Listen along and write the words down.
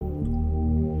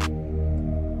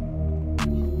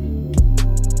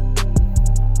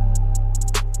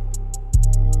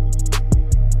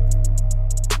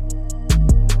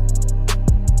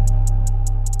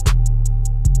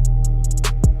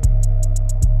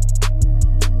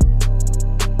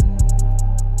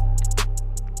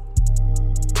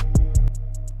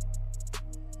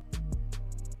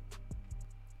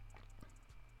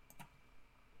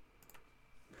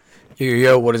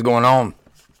Yo, what is going on?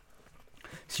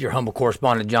 It's your humble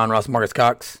correspondent, John Ross Marcus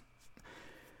Cox,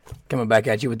 coming back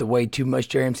at you with the Way Too Much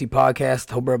JRMC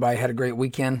podcast. Hope everybody had a great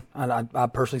weekend. I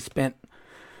personally spent a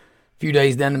few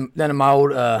days down in my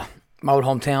old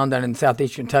hometown down in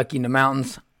southeastern Kentucky in the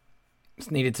mountains.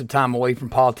 Just needed some time away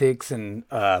from politics and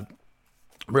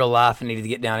real life, and needed to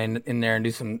get down in there and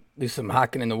do some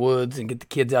hiking in the woods and get the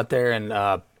kids out there and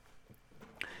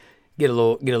get a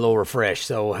little refreshed.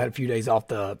 So I had a few days off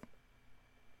the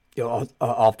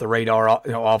off the radar,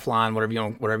 offline, whatever you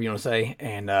want to say,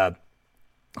 and it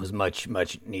was much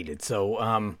needed. So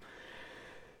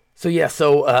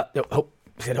hope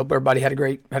everybody had a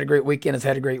great weekend. Has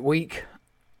had a great week.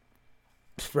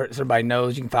 So everybody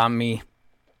knows, you can find me,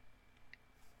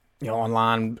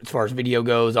 online as far as video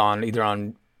goes either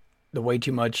on the Way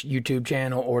Too Much YouTube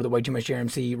channel or the Way Too Much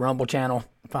JRMC Rumble channel.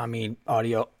 Find me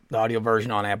the audio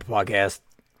version on Apple Podcasts,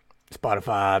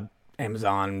 Spotify,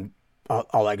 Amazon,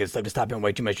 all that good stuff. Just type in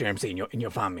Way Too Much JRMC and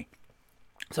you'll find me.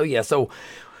 So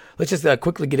let's just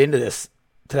quickly get into this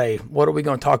today. What are we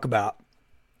going to talk about?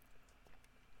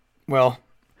 Well,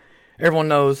 everyone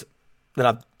knows that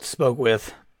I've spoke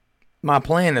with. My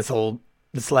plan this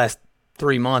last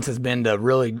 3 months has been to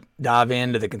really dive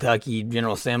into the Kentucky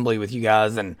General Assembly with you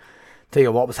guys and tell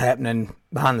you what was happening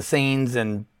behind the scenes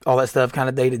and all that stuff, kind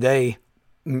of day to day,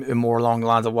 more along the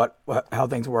lines of how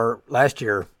things were last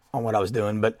year on what I was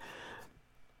doing. But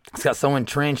it's got so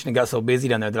entrenched and got so busy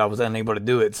down there that I was unable to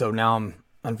do it. So now I'm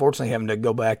unfortunately having to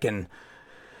go back and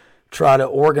try to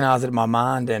organize it in my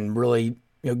mind and really,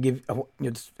 give.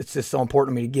 It's just so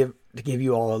important to me to give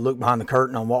you all a look behind the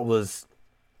curtain on what was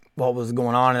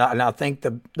going on. And I think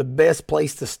the best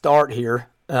place to start here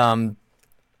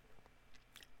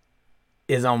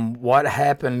is on what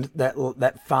happened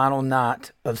that final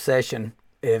night of session.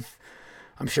 If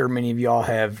I'm sure many of y'all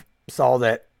have saw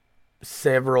that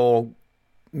several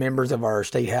members of our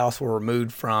state house were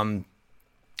removed from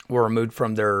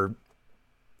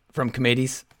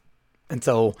committees, and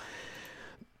so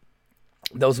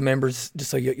those members, just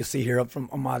so you'll see here up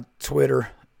on my Twitter,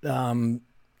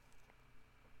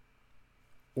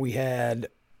 we had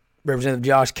Representative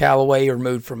Josh Calloway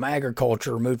removed from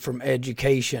agriculture, removed from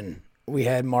education. We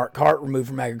had Mark Hart removed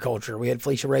from agriculture. We had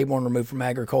Felicia Rayborn removed from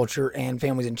agriculture and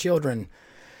families and children.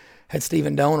 Had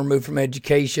Stephen Doan removed from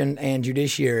education and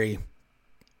judiciary.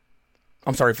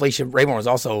 I'm sorry, Felicia Rayborn was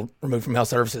also removed from health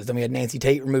services. Then we had Nancy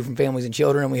Tate removed from families and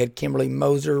children, and we had Kimberly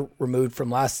Moser removed from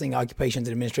licensing, occupations,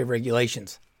 and administrative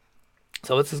regulations.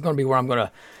 So this is going to be where I'm going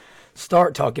to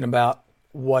start talking about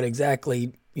what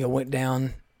exactly went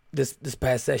down this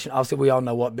past session. Obviously, we all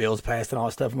know what bills passed and all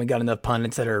that stuff, and we got enough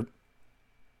pundits that are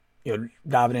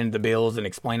diving into the bills and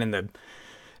explaining the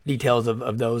details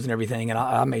of those and everything. And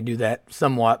I may do that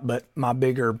somewhat, but my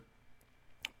bigger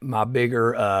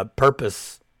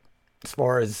purpose as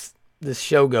far as this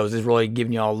show goes is really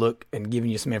giving you all a look and giving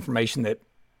you some information that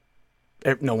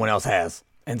no one else has.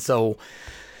 And so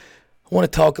I want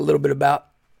to talk a little bit about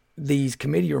these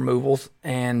committee removals.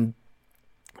 And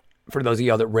for those of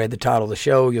y'all that read the title of the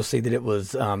show, you'll see that it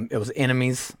was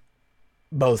enemies,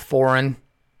 both foreign,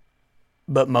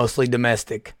 but mostly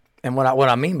domestic. And what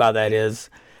I mean by that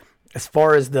is, as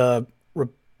far as the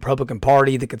Republican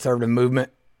Party, the conservative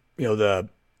movement, the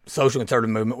social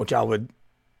conservative movement, which I would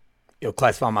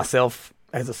classify myself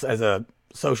as a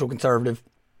social conservative.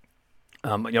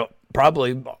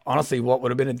 Probably honestly what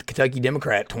would have been a Kentucky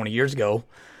Democrat 20 years ago.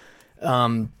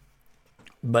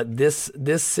 But this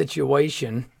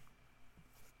situation,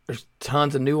 there's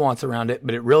tons of nuance around it,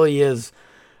 but it really is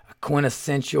a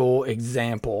quintessential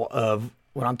example of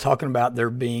when I'm talking about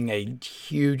there being a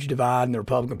huge divide in the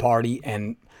Republican Party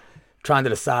and trying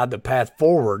to decide the path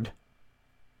forward.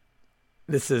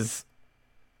 This is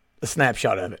a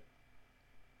snapshot of it.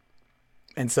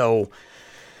 And so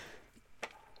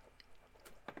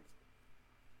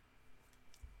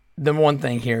the one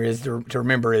thing here is to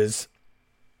remember is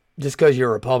just because you're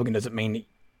a Republican doesn't mean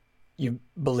you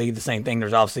believe the same thing.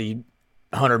 There's obviously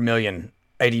 100 million,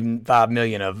 85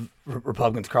 million of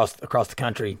Republicans across the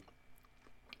country.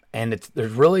 And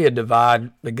there's really a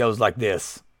divide that goes like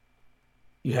this.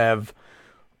 You have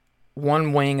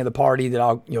one wing of the party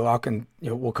that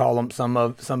we'll call them,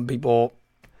 some people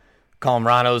call them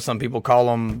rhinos, some people call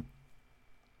them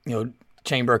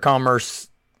Chamber of Commerce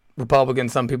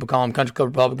Republicans, some people call them Country Club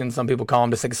Republicans, some people call them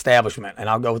just establishment. And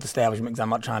I'll go with establishment because I'm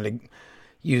not trying to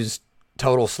use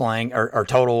total slang or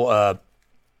total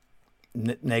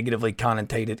negatively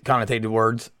connotated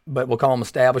words, but we'll call them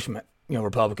establishment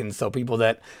Republicans. So people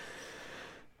that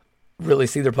really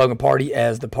see the Republican Party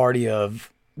as the party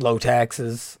of low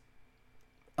taxes,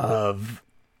 of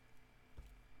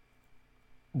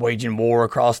waging war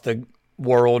across the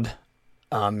world,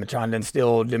 trying to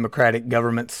instill democratic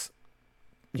governments.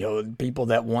 People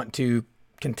that want to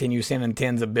continue sending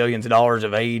tens of billions of dollars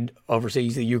of aid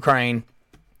overseas to Ukraine.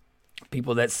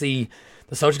 People that see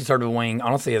the social conservative wing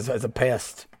honestly as a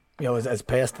pest, as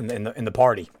pest in the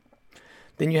party.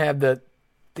 Then you have the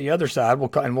other side.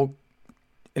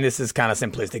 And this is kind of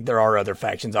simplistic. There are other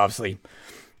factions, obviously.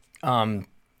 The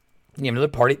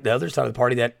other side of the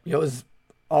party that is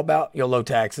all about low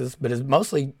taxes, but is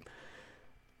mostly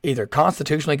either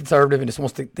constitutionally conservative and just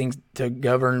wants things to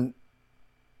govern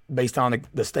based on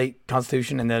the state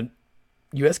constitution and the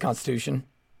U.S. Constitution,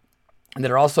 and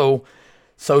that are also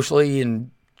socially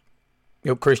and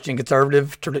Christian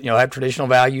conservative, have traditional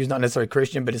values, not necessarily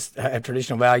Christian, but have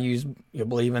traditional values.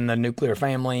 Believe in the nuclear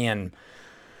family and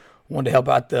want to help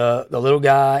out the little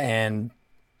guy. And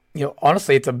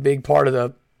honestly, it's a big part of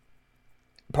the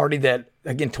party that,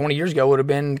 again, 20 years ago would have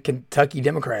been Kentucky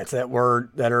Democrats that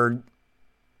are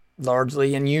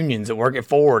largely in unions, that work at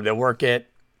Ford, that work at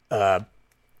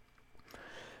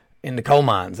in the coal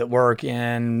mines, that work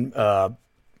in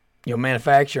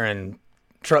manufacturing,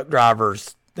 truck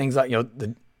drivers, things like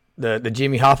the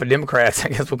Jimmy Hoffa Democrats. I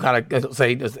guess we'll kind of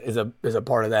say is a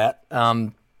part of that.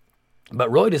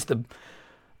 But really, just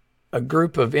a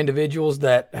group of individuals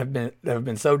that have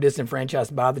been so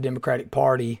disenfranchised by the Democratic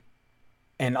Party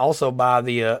and also by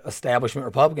the establishment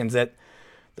Republicans that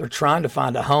they're trying to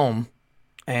find a home,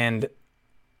 and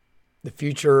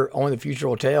only the future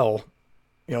will tell,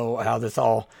 how this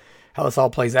all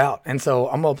plays out. And so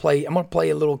I'm gonna play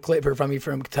a little clip here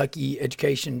from Kentucky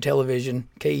Education Television,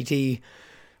 KET. It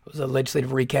was a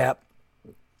legislative recap,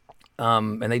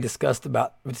 and they discussed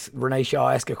about Renee Shaw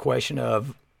asked a question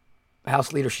of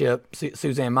House leadership,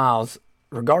 Suzanne Miles,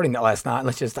 regarding that last night. And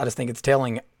I just think it's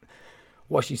telling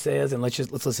what she says, and let's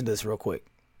listen to this real quick.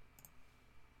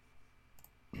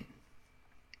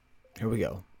 Here we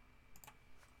go.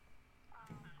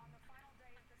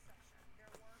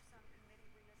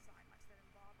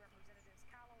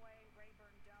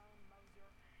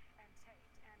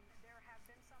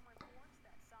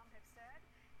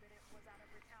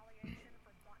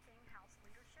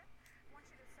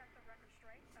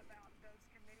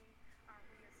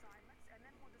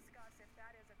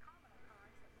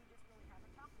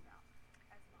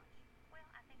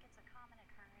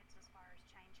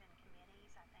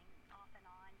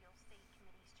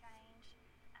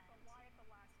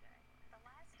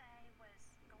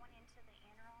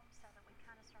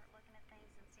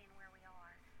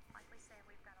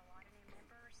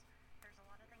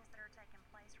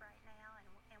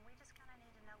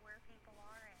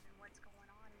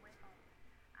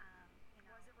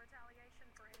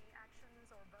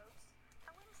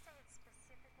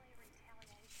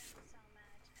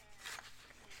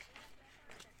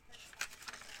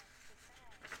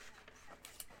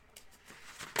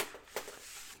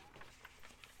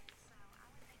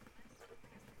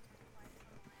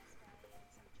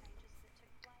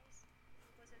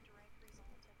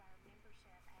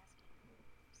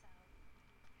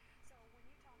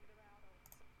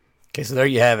 Okay, so there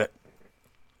you have it.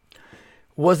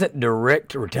 Wasn't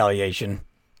direct retaliation,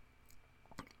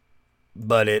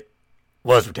 but it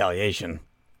was retaliation.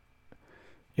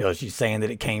 She's saying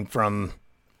that it came from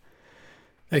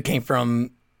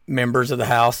members of the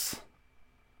House.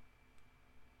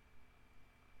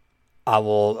 I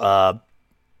will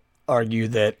argue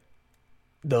that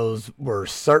those were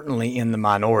certainly in the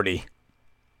minority,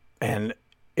 and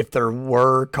if there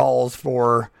were calls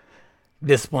for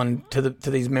discipline to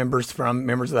these members from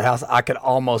members of the House, I could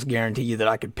almost guarantee you that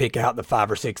I could pick out the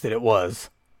 5 or 6 that it was.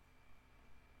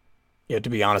 To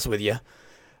be honest with you.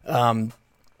 But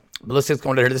let's just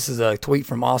go into here. This is a tweet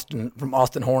from Austin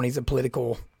Horn. He's a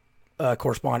political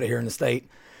correspondent here in the state.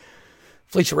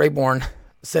 Felicia Rayborn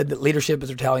said that leadership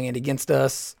is retaliating against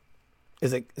us.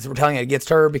 Is retaliating against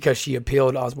her because she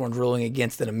appealed Osborne's ruling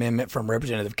against an amendment from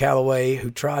Representative Callaway, who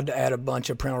tried to add a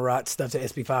bunch of parental rights stuff to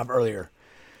SB 5 earlier.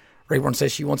 Rayborn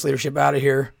says she wants leadership out of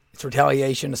here. It's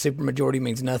retaliation. A supermajority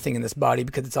means nothing in this body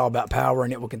because it's all about power,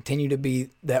 and it will continue to be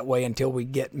that way until we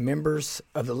get members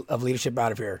of leadership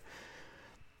out of here.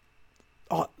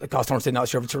 Costhorn said, not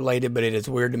sure if it's related, but it is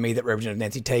weird to me that Representative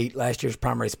Nancy Tate, last year's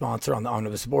primary sponsor on the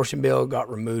omnibus abortion bill, got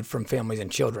removed from families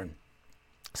and children.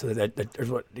 So there's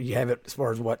what you have it as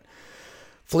far as what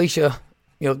Felicia,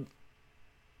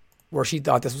 where she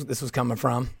thought this was coming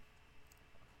from.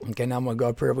 Okay, now I'm going to go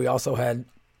up here. We also had,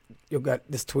 got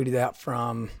this tweeted out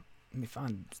from, let me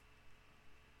find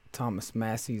Thomas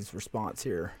Massey's response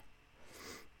here.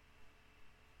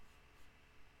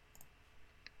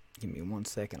 Give me 1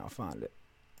 second, I'll find it.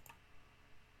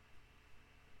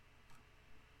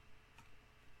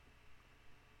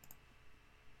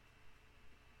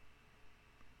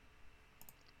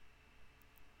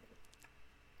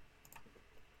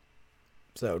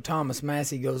 So Thomas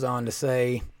Massey goes on to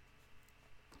say,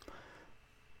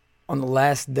 on the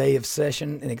last day of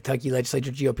session in the Kentucky legislature,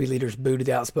 GOP leaders booted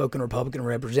outspoken Republican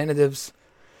representatives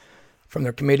from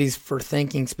their committees for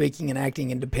thinking, speaking, and acting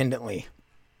independently.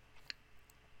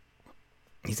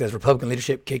 He says Republican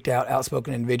leadership kicked out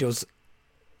outspoken individuals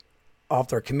off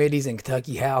their committees in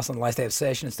Kentucky House on the last day of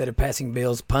session. Instead of passing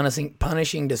bills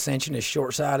punishing dissension is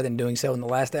short-sighted, and doing so in the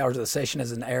last hours of the session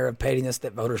is an air of pettiness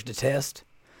that voters detest.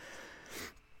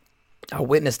 I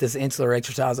witnessed this insular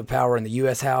exercise of power in the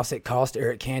U.S. House. It cost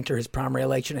Eric Cantor his primary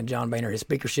election and John Boehner his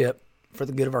speakership. For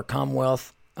the good of our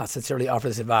Commonwealth, I sincerely offer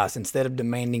this advice. Instead of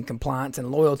demanding compliance and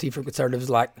loyalty from conservatives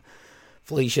like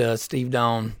Felicia, Steve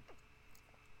Doan,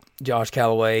 Josh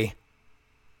Calloway,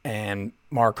 and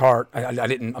Mark Hart. I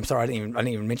didn't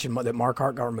even mention that Mark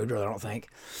Hart got removed earlier, I don't think.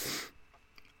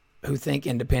 Who think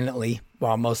independently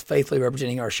while most faithfully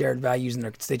representing our shared values and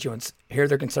their constituents, hear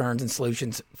their concerns and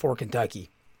solutions for Kentucky.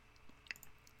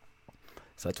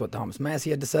 So that's what Thomas Massey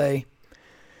had to say.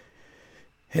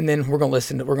 And then we're going to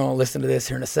listen to this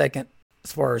here in a second.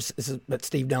 As far as this is, but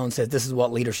Steve Doan says this is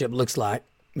what leadership looks like.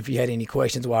 If you had any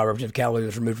questions why Representative Calloway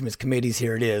was removed from his committees,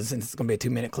 here it is. And it's going to be a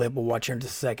 2-minute clip. We'll watch here in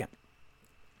just a second.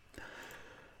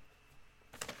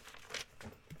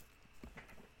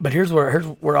 But here's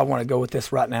where I want to go with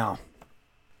this right now.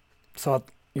 So,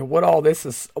 what all this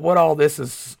was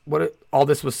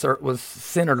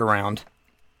centered around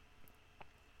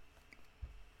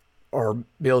are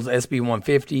bills SB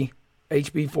 150,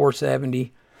 HB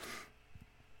 470,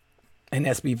 and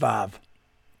SB 5.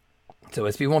 So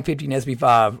SB 150 and SB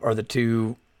 5 are the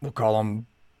two, we'll call them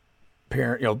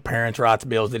parents' rights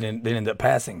bills that ended up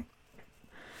passing.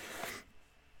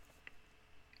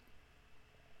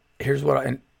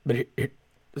 In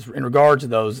regards to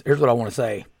those, here's what I want to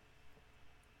say.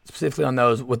 Specifically on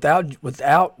those,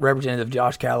 without Representative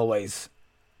Josh Calloway's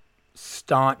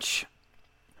staunch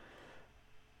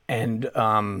and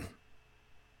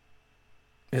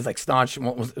his staunch, I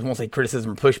won't say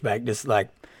criticism or pushback, just like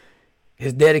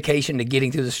his dedication to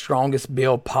getting through the strongest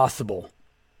bill possible.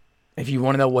 If you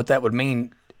want to know what that would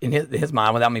mean in his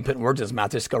mind, without me putting words in his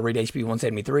mouth, just go read HB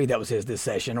 173. That was his this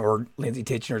session, or Lindsey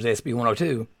Titchener's SB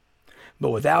 102.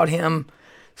 But without him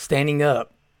standing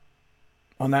up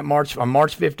on March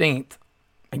 15th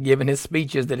and giving his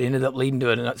speeches that ended up leading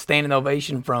to a standing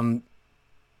ovation from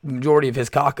the majority of his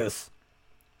caucus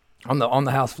on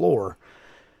the House floor,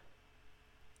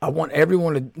 I want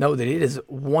everyone to know that it is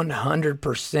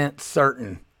 100%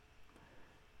 certain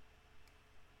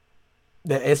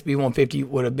that SB 150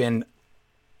 would have been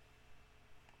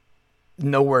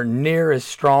nowhere near as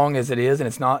strong as it is, and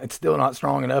it's still not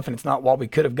strong enough, and it's not what we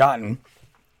could have gotten.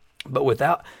 But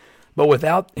without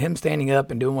him standing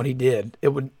up and doing what he did,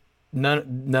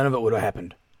 none of it would have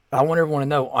happened. I want everyone to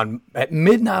know at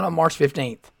midnight on March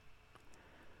 15th,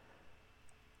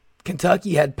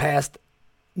 Kentucky had passed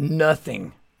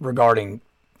nothing regarding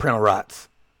parental rights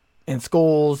in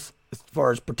schools, as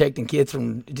far as protecting kids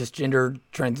from just gender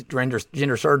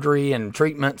surgery and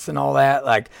treatments and all that,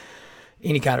 like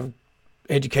any kind of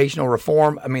educational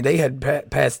reform. I mean, they had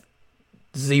passed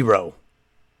zero.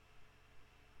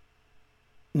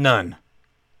 None.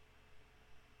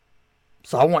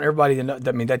 So I want everybody to know.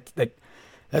 I mean, it's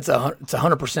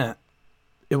 100%.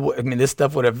 This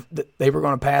stuff they were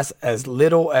going to pass as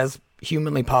little as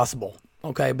humanly possible.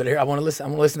 Okay, but here I'm going to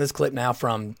listen to this clip now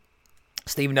from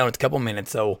Stephen Doan. It's a couple minutes,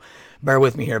 so bear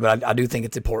with me here, but I do think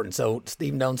it's important. So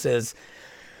Stephen Doan says,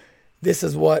 "This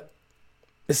is what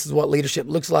leadership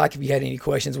looks like. If you had any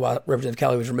questions why Representative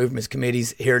Calloway was removed from his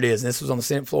committees, here it is." And this was on the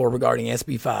Senate floor regarding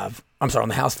SB 5. I'm sorry, on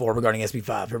the House floor regarding SB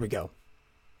 5. Here we go.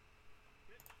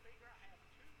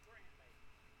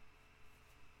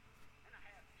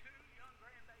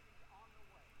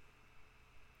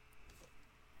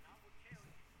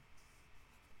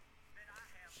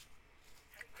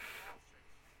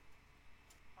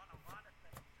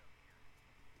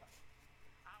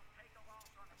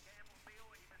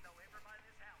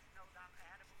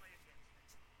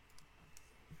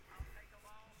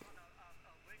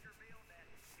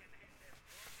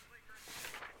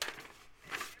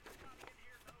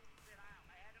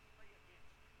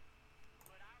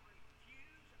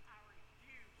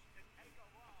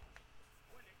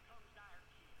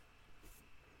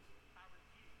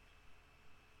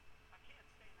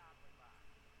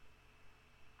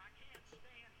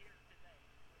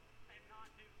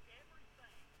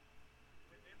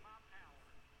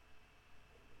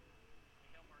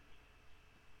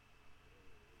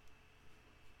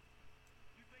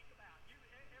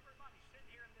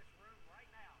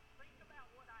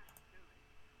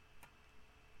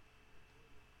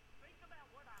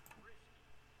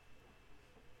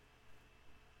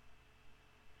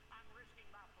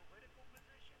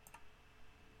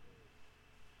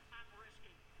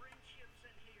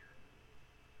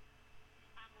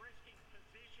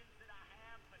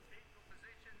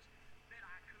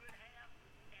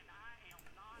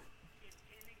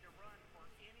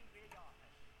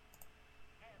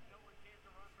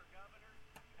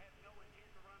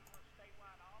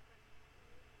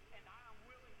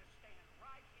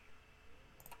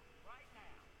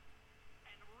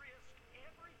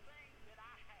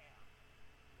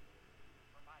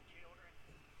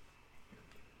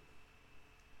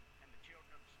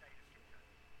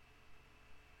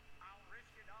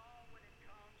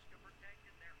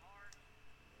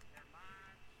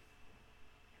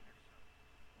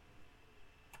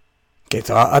 Okay,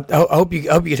 so I hope you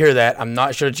could hear that. I'm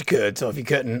not sure that you could. So if you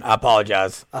couldn't, I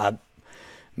apologize. I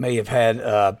may have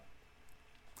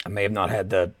not had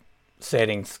the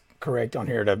settings correct on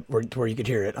here to where you could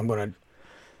hear it. I'm going to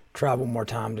try one more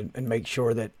time and make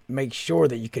sure that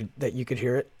you could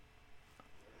hear it.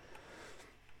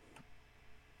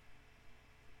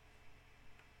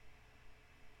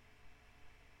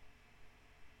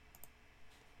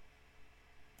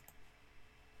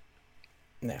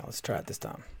 Now let's try it this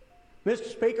time.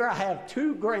 Mr. Speaker, I have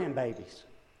 2 grandbabies,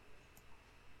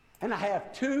 and I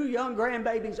have 2 young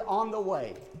grandbabies on the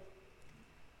way.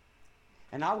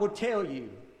 And I will tell you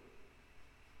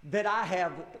that I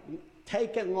have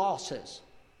taken losses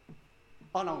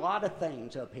on a lot of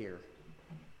things up here.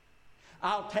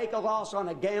 I'll take a loss on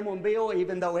a gambling bill,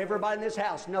 even though everybody in this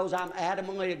house knows I'm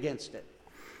adamantly against it.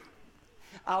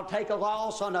 I'll take a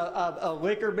loss on a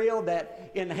liquor bill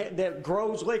that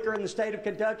grows liquor in the state of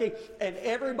Kentucky, and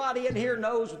everybody in here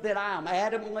knows that I am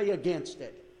adamantly against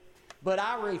it. But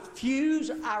I refuse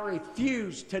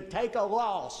to take a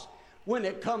loss when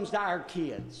it comes to our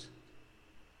kids.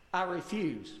 I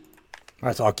refuse. All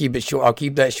right, so I'll keep it short. I'll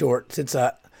keep that short since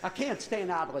I can't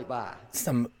stand idly by.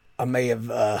 I may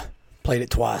have played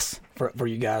it twice for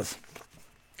you guys.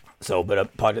 So, but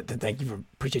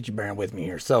appreciate you bearing with me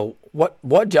here. So,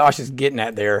 what Josh is getting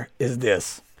at there is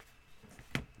this.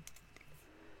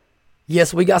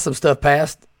 Yes, we got some stuff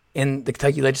passed in the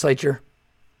Kentucky legislature,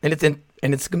 and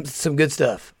it's some good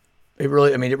stuff. It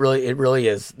really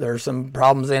is. There's some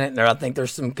problems in it, and I think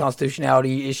there's some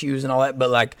constitutionality issues and all that.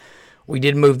 But like, we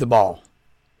did move the ball.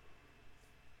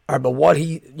 All right, but what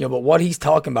he's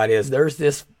talking about is there's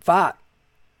this fight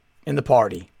in the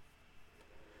party.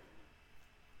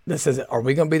 That says, are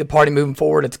we going to be the party moving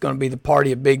forward? It's going to be the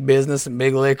party of big business and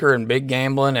big liquor and big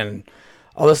gambling and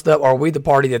all this stuff. Or are we the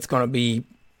party that's going to be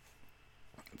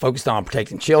focused on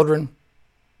protecting children,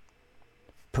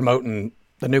 promoting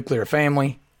the nuclear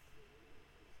family,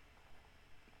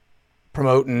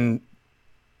 promoting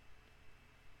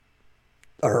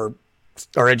our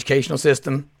educational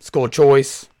system, school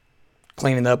choice,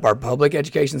 cleaning up our public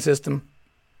education system?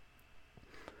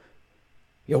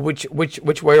 You know,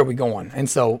 which way are we going? And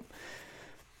so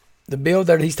the bill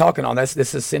that he's talking on, this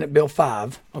is Senate Bill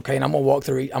 5. Okay, and I'm going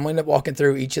to end up walking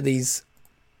through each of these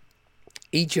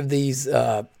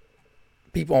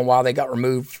people and why they got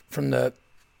removed from the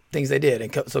things they did.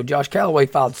 And so Josh Callaway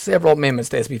filed several amendments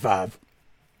to SB 5.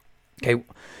 Okay,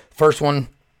 first one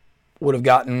would have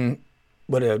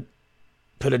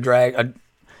put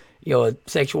a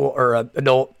sexual or a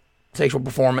adult sexual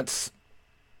performance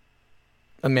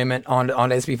amendment on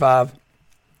SB 5.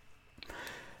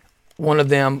 One of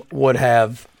them would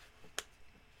have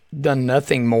done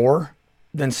nothing more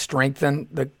than strengthen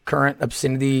the current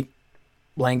obscenity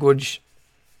language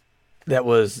that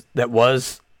was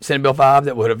Senate Bill 5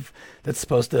 that's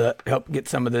supposed to help get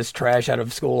some of this trash out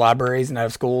of school libraries and out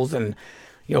of schools. And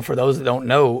for those that don't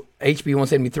know, HB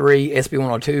 173, SB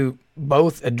 102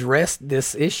 both addressed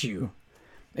this issue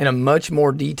in a much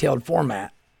more detailed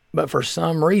format, but for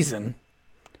some reason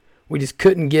we just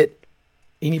couldn't get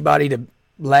anybody to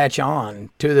latch on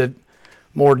to the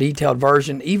more detailed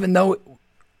version, even though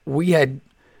we had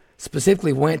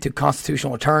specifically went to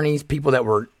constitutional attorneys, people that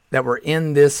were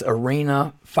in this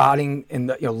arena fighting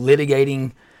and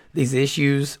litigating these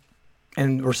issues,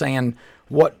 and we're saying,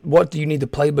 what do you need the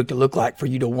playbook to look like for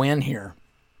you to win here?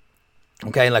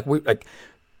 Okay,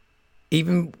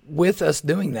 even with us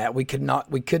doing that, we could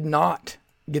not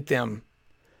get them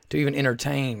to even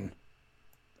entertain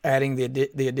adding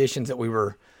the additions that we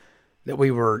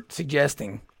were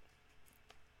suggesting.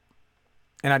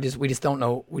 And we just don't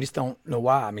know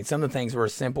why. I mean, some of the things were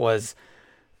as simple as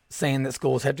saying that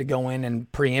schools have to go in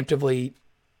and preemptively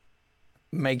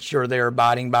make sure they're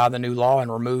abiding by the new law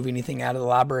and remove anything out of the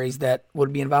libraries that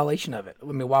would be in violation of it. I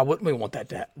mean, why wouldn't we want that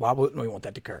to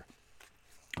occur?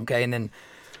 Okay, and then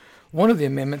one of the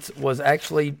amendments was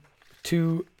actually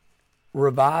to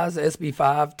revise SB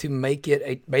 5 to make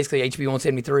it basically HB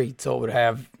 173. So it would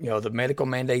have, the medical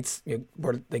mandates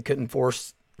where they couldn't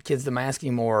force kids to mask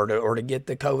anymore or to get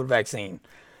the COVID vaccine.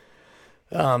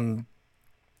 It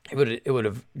would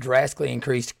have drastically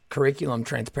increased curriculum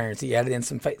transparency, added in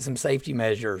some safety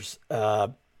measures.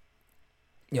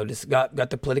 Just got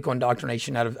the political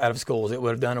indoctrination out of schools. It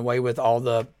would have done away with all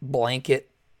the blanket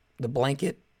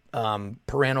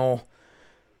parental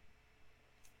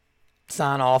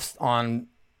sign-offs on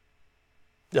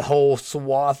the whole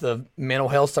swath of mental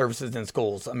health services in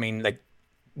schools. I mean,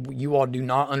 you all do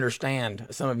not understand.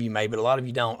 Some of you may, but a lot of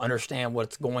you don't understand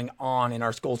what's going on in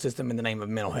our school system in the name of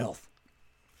mental health.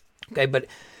 Okay, but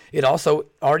it also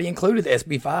already included the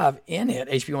SB5 in it.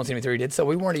 HB 173 did, so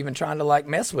we weren't even trying to like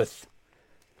mess with.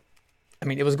 I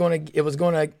mean, it was going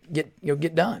to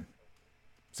get done.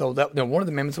 So that one of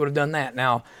the amendments would have done that.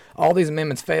 Now, all these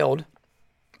amendments failed.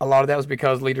 A lot of that was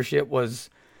because leadership was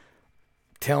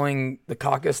telling the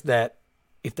caucus that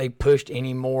if they pushed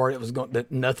any more,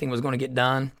 that nothing was going to get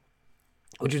done,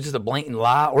 which was just a blatant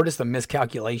lie or just a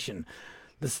miscalculation.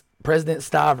 This President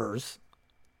Stivers,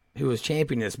 who was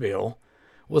championing this bill,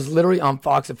 was literally on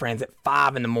Fox and Friends at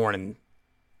 5 a.m.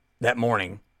 that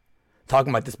morning talking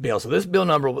about this bill. So this bill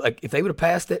number, like, if they would have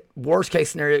passed it, worst case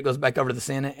scenario, it goes back over to the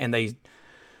Senate and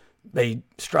they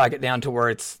strike it down to where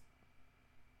it's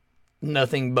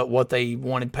nothing but what they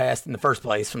wanted passed in the first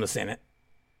place from the Senate.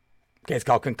 Okay, it's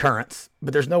called concurrence,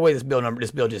 but there's no way this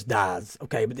bill just dies.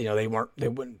 Okay, but they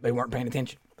weren't paying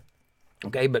attention.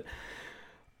 Okay, but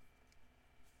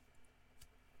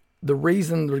the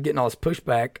reason we're getting all this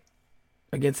pushback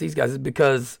against these guys is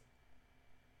because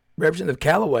Representative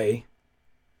Callaway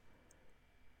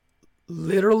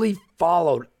literally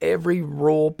followed every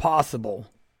rule possible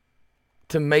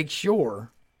to make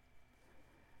sure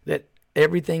that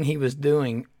everything he was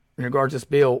doing in regards to this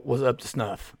bill was up to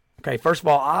snuff. Okay, first of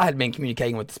all, I had been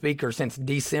communicating with the speaker since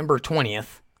December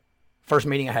 20th, first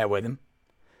meeting I had with him.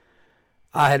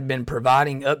 I had been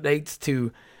providing updates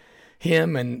to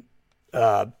him and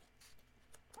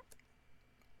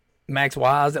Max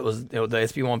Wise, that was the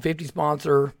SB 150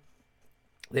 sponsor.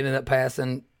 They ended up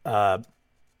passing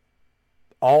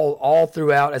all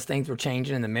throughout as things were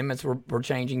changing and the amendments were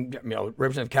changing.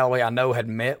 Representative Callaway, I know, had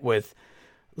met with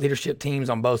leadership teams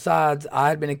on both sides. I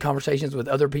had been in conversations with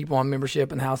other people on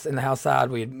membership in the House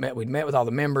side. We'd met with all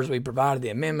the members. We provided the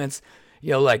amendments.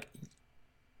 Like,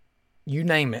 you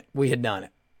name it, we had done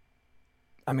it.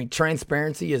 I mean,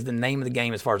 transparency is the name of the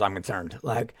game as far as I'm concerned.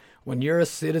 Like, when you're a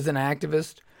citizen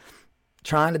activist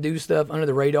trying to do stuff under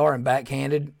the radar and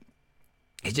backhanded,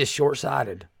 it's just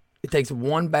short-sighted. It takes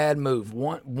one bad move,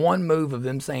 one move of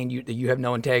them saying that you have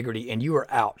no integrity, and you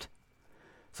are out.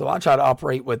 So I try to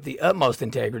operate with the utmost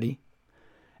integrity.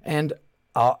 And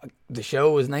the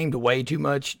show was named Way Too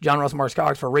Much John Russell Marks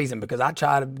Cox for a reason, because I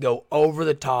try to go over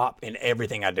the top in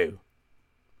everything I do.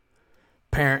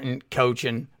 Parenting,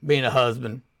 coaching, being a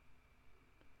husband,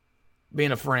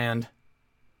 being a friend.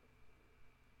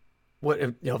 What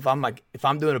if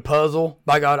I'm doing a puzzle?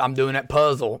 By God, I'm doing that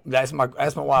puzzle. That's my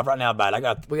wife right now about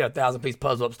it. We got a 1,000-piece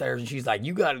puzzle upstairs, and she's like,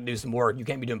 "You got to do some work. You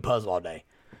can't be doing puzzle all day."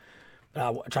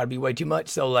 But I try to be way too much.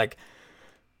 So like,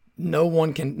 no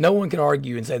one can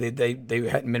argue and say that they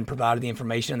hadn't been provided the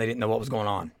information and they didn't know what was going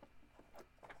on.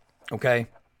 Okay.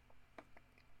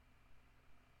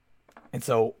 And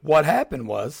so what happened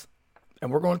was,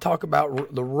 and we're going to talk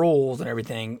about the rules and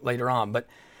everything later on, but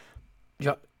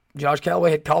Josh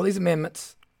Callaway had called these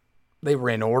amendments. They were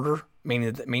in order,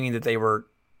 meaning that there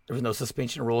was no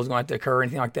suspension rules going to occur or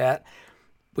anything like that.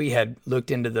 We had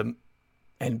looked into them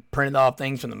and printed off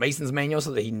things from the Mason's manual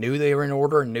so that he knew they were in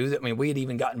order and knew that, we had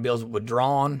even gotten bills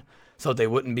withdrawn so that they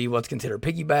wouldn't be what's considered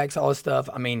piggybacks, all this stuff.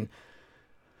 I mean,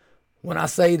 when I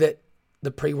say that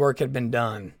the pre-work had been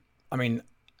done, I mean,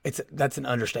 that's an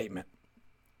understatement.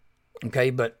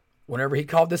 Okay, but whenever he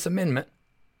called this amendment,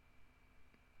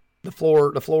 the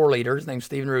floor leader, his name's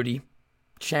Stephen Rudy,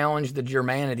 challenged the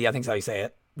germanity, I think that's how you say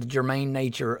it, the germane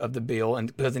nature of the bill.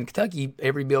 And because in Kentucky,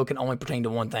 every bill can only pertain to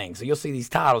one thing. So you'll see these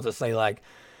titles that say like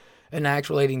an act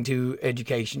relating to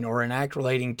education or an act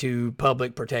relating to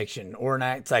public protection or an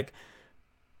act,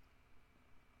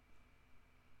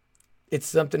 it's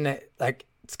something that like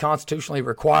it's constitutionally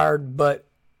required, but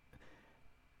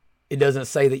it doesn't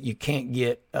say that you can't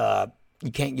get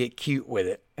cute with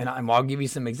it. And I'll give you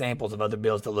some examples of other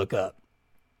bills to look up.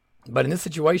 But in this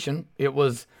situation, it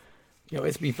was,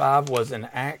 SB 5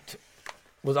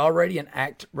 was already an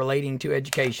act relating to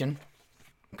education,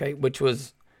 okay, which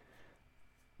was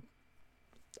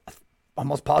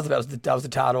almost positive that was the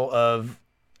title of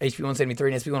HB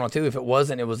 173 and SB 102. If it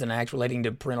wasn't, it was an act relating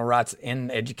to parental rights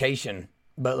in education.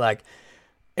 But like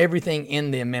everything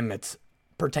in the amendments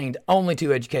pertained only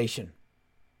to education.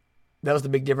 That was the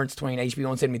big difference between HB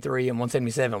 173 and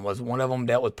 177 was one of them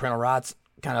dealt with parental rights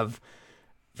kind of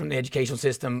from the educational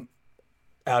system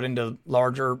out into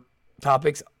larger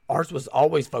topics. Ours was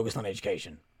always focused on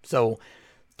education. So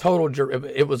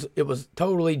it was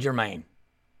totally germane.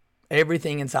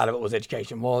 Everything inside of it was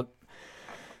education. Well,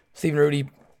 Stephen Rudy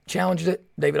challenged it.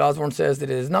 David Osborne says that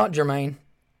it is not germane.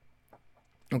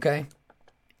 Okay?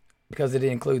 Because it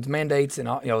includes mandates and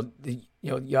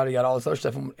yada yada, all this other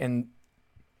stuff, and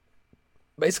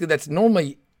basically that's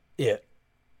normally it.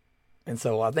 And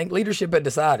so I think leadership had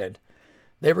decided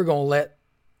they were going to let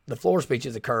the floor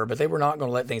speeches occur, but they were not going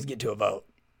to let things get to a vote.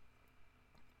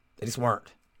 They just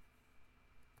weren't.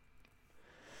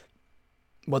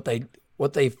 What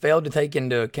they failed to take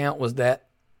into account was that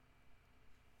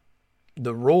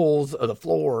the rules of the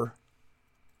floor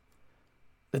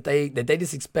that they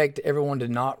just expect everyone to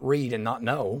not read and not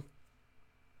know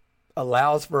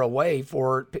allows for a way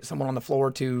for someone on the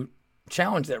floor to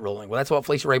challenge that ruling. Well, that's what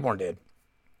Felicia Rayborn did.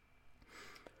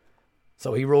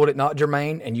 So he ruled it not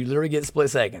germane, and you literally get split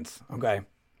seconds. Okay.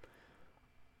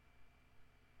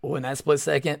 Well, in that split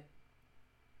second,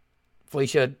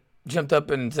 Felicia jumped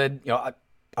up and said,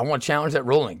 I want to challenge that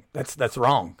ruling. That's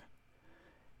wrong.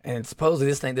 And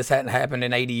supposedly this hadn't happened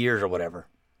in 80 years or whatever.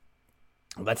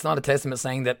 Well, that's not a testament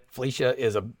saying that Felicia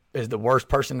is the worst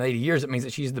person in 80 years. It means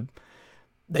that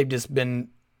they've just been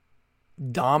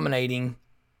dominating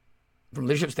from a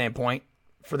leadership standpoint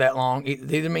for that long.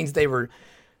 It either means they were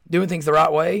doing things the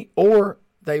right way or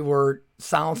they were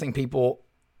silencing people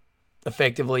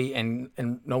effectively and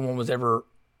no one was ever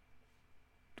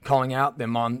calling out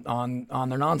them on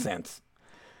their nonsense.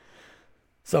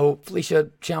 So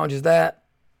Felicia challenges that.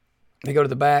 They go to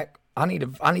the back. I need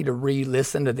to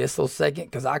re-listen to this little second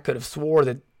because I could have swore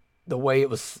that the way it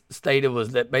was stated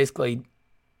was that basically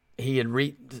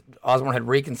Osborne had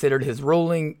reconsidered his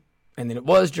ruling and then it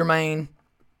was germane,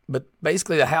 but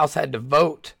basically the House had to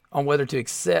vote on whether to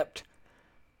accept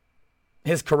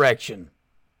his correction.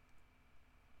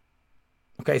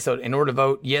 Okay, so in order to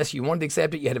vote yes, you wanted to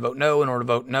accept it, you had to vote no. In order to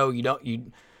vote no, in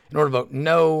order to vote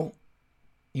no,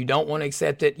 you don't want to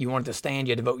accept it, you want it to stand,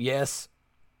 you had to vote yes.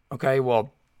 Okay,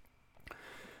 well,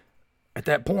 at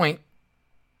that point,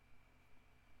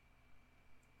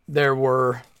 there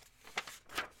were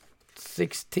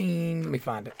 16, let me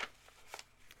find it.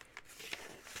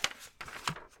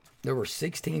 There were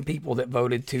 16 people that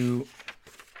voted to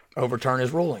overturn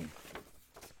his ruling.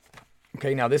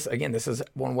 Okay, now this is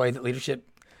one way that leadership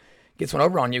gets one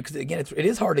over on you because, again, it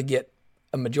is hard to get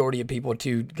a majority of people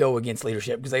to go against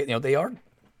leadership because it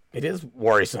is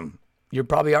worrisome. You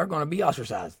probably are going to be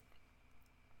ostracized.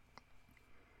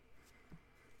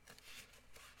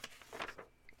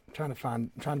 Trying to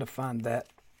find that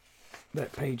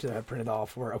page that I printed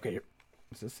off where, okay,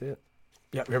 is this it?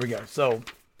 Yep, here we go. So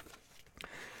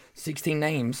 16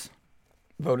 names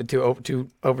voted to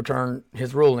overturn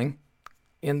his ruling.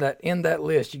 In that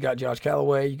list, you got Josh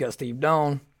Calloway, you got Steve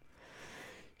Doan,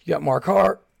 you got Mark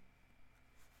Hart,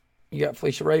 you got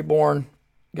Felicia Rayborn,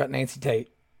 you got Nancy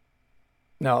Tate.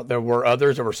 Now, there were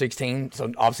others. There were 16,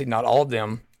 so obviously not all of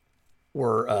them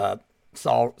were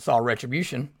saw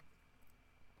retribution.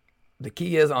 The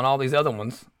key is on all these other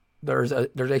ones, there's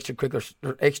extra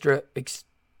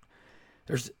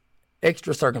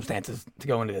circumstances to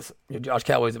go into this. Josh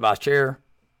Calloway's the vice chair.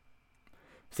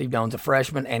 Steve Doan's a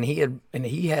freshman, and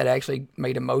he had actually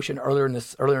made a motion earlier in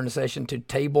the session to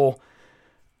table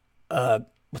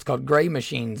what's called gray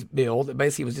machines bill that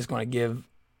basically was just going to give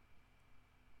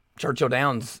Churchill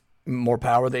Downs more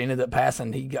power. That ended up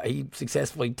passing. He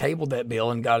successfully tabled that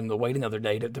bill and got him to wait another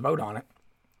day to vote on it.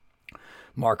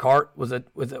 Mark Hart was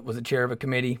a chair of a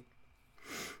committee.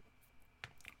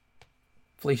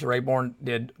 Felicia Rayborn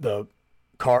did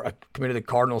committed the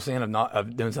cardinal sin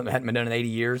of doing something that hadn't been done in 80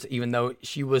 years, even though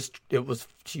it was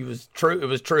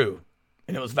true,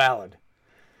 and it was valid.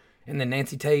 And then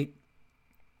Nancy Tate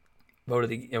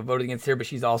voted against her, but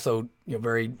she's also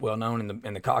very well known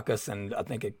in the caucus, and I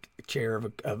think a chair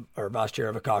or vice chair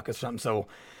of a caucus or something. So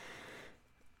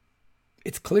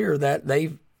it's clear that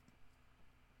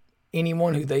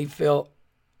anyone who they felt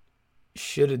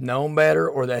should have known better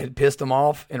or that had pissed them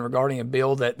off in regarding a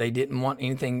bill that they didn't want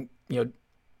anything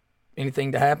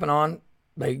to happen on,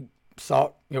 they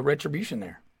sought retribution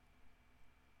there.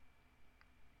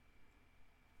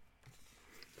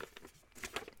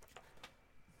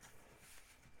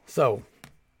 So,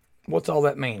 what's all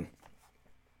that mean?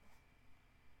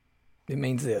 It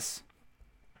means this.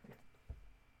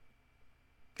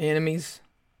 Enemies,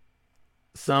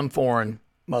 some foreign,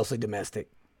 mostly domestic.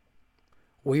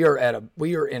 We are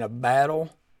in a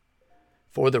battle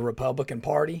for the Republican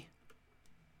Party.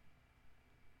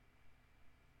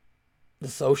 The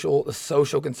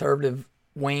social conservative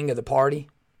wing of the party.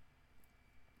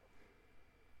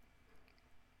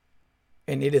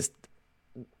 And it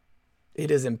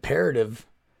is imperative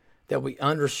that we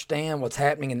understand what's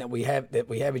happening and that we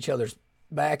have each other's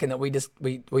back and that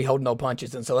we hold no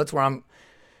punches. And so that's where I'm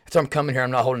coming here.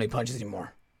 I'm not holding any punches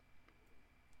anymore.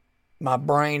 My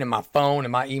brain and my phone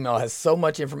and my email has so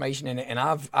much information in it, and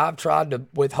I've tried to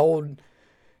withhold,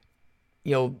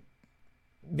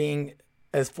 being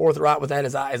as forthright with that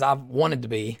as I've wanted to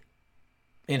be,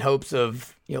 in hopes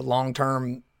of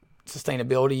long-term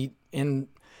sustainability in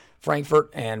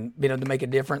Frankfurt and being able to make a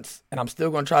difference. And I'm still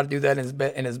going to try to do that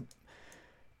as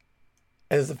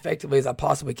effectively as I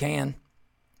possibly can.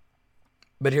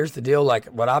 But here's the deal. Like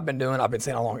what I've been doing, I've been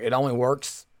saying all along, it only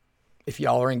works if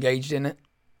y'all are engaged in it.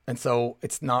 And so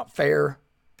it's not fair.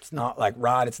 It's not like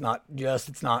right. It's not just,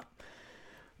 it's not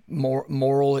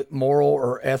moral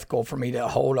or ethical for me to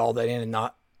hold all that in and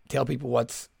not tell people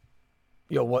what's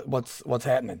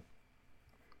happening.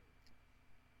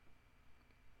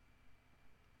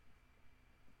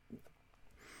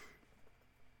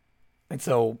 And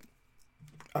so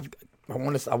I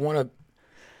want to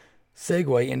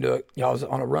segue into it. I was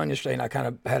on a run yesterday, and I kind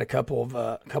of had a couple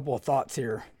of thoughts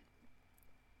here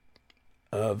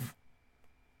of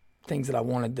things that I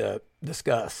wanted to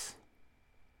discuss.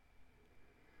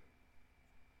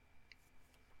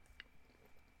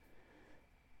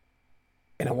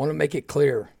 And I want to make it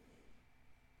clear,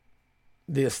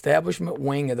 the establishment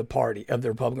wing of the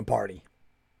Republican Party,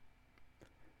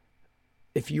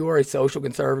 if you are a social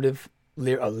conservative,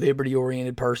 a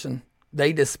liberty-oriented person,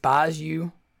 they despise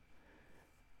you,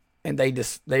 and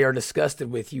they are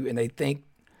disgusted with you, and they think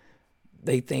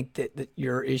that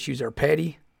your issues are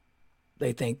petty.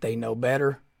 They think they know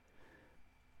better.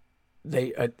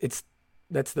 That's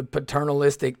the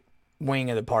paternalistic wing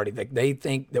of the party. They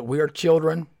think that we are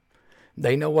children.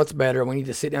 They know what's better. We need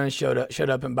to sit down and shut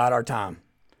up and bide our time.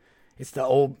 It's the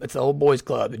old boys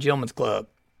club, the gentleman's club.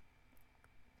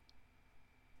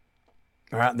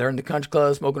 All right, they're in the country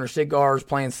club, smoking their cigars,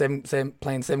 playing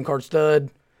seven card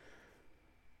stud,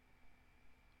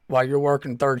 while you're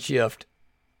working third shift,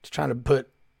 just trying to put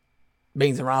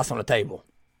beans and rice on the table.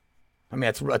 I mean,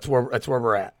 that's where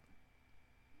we're at.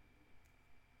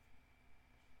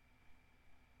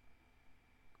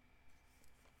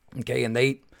 Okay, and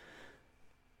they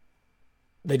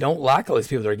don't like all these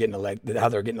people that are getting elected, how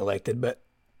they're getting elected, but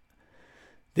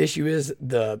the issue is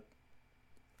the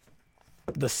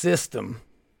system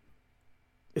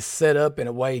is set up in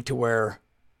a way to where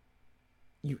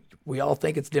we all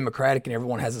think it's democratic and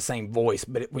everyone has the same voice,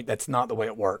 but that's not the way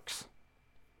it works.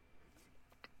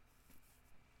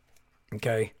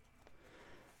 Okay?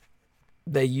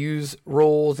 They use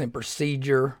rules and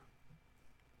procedure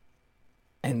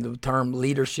and the term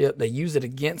leadership. They use it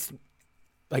against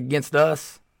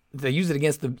us. They use it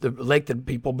against the elected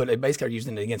people, but they basically are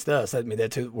using it against us. I mean,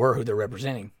 we're who they're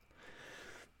representing.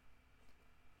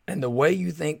 And the way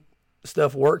you think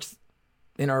stuff works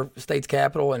in our state's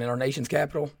capital and in our nation's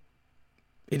capital,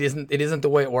 it isn't the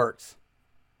way it works.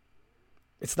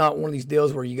 It's not one of these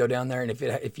deals where you go down there and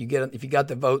if you got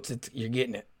the votes, you're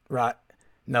getting it, right?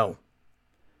 No.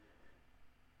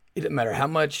 It doesn't matter how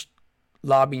much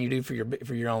lobbying you do for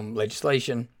your own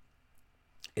legislation.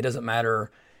 It doesn't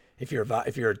matter if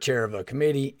you're a chair of a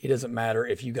committee. It doesn't matter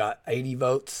if you got 80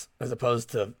 votes as opposed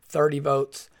to 30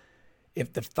 votes.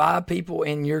 If the 5 people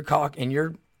in your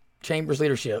chamber's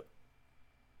leadership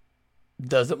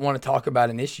doesn't want to talk about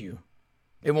an issue,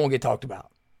 it won't get talked about.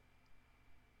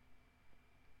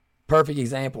 Perfect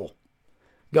example.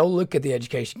 Go look at the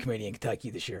Education Committee in Kentucky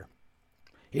this year.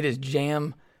 It is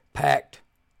jam-packed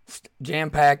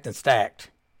and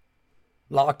stacked,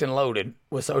 locked and loaded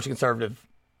with social conservative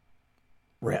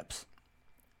reps.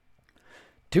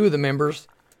 2 of the members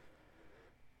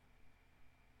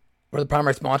were the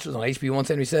primary sponsors on HB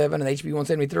 177 and HB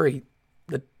 173.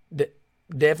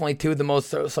 Definitely 2 of the most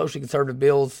socially conservative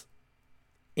bills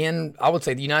in, I would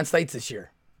say, the United States this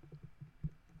year.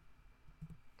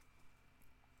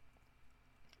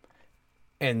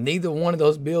 And neither one of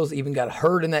those bills even got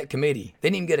heard in that committee. They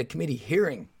didn't even get a committee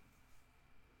hearing.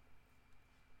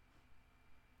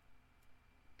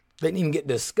 They didn't even get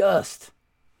discussed.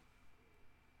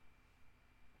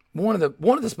 One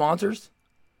of the sponsors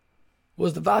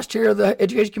was the vice chair of the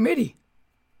Education Committee.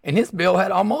 And his bill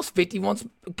had almost 51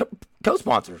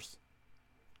 co-sponsors.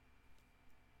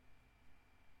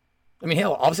 I mean,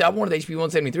 hell, obviously I wanted HB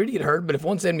 173 to get heard, but if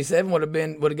 177 would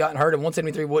have gotten heard and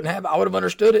 173 wouldn't have, I would have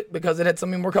understood it because it had so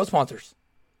many more co-sponsors.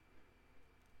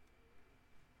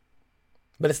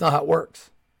 But it's not how it works.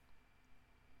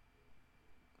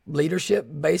 Leadership,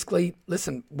 basically,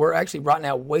 listen, we're actually right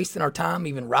now wasting our time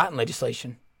even writing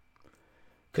legislation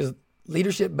because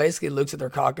leadership basically looks at their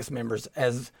caucus members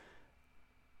as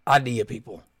idea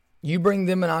people. You bring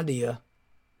them an idea,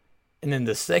 and then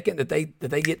the second that they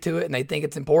get to it and they think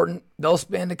it's important, they'll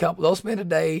spend a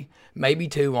day, maybe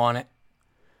 2 on it,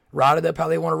 write it up how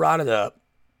they want to write it up,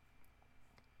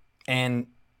 and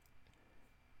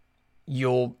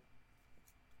you'll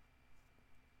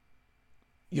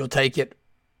take it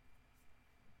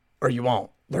or you won't.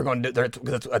 They're going to do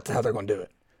that's how they're going to do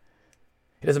it.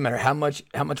 It doesn't matter how much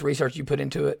research you put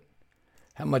into it.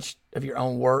 how much of your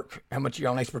own work, how much of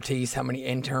your own expertise, how many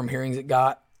interim hearings it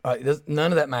got.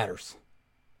 None of that matters.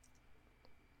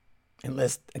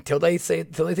 Until they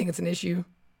think it's an issue,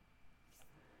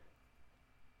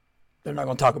 they're not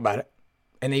going to talk about it.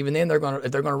 And even then,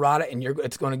 if they're going to write it, and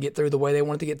it's going to get through the way they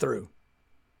want it to get through,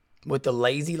 with the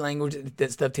lazy language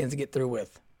that stuff tends to get through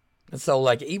with. And so,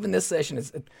 like, even this session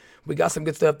we got some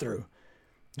good stuff through.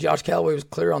 Josh Calloway was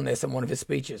clear on this in one of his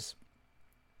speeches.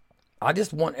 I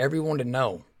just want everyone to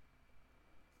know,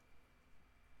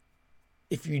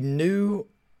 if you knew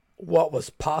what was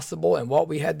possible and what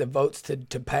we had the votes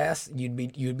to pass, you'd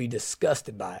be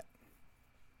disgusted by it.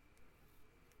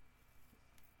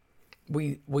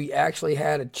 We actually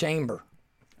had a chamber,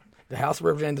 the House of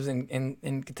Representatives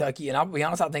in Kentucky, and I'll be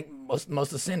honest, I think most of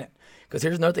the Senate. Because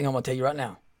here's another thing I'm going to tell you right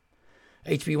now.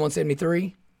 HB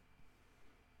 173,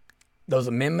 those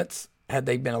amendments, had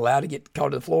they been allowed to get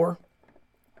called to the floor,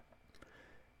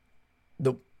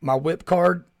 my whip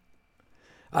card,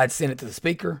 I'd send it to the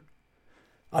speaker,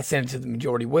 I'd send it to the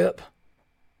majority whip,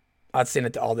 I'd send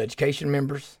it to all the education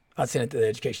members, I'd send it to the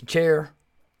education chair.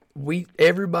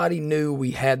 Everybody knew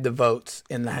we had the votes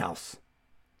in the House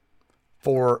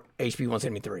for HB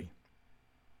 173.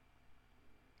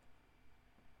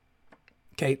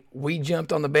 Okay, we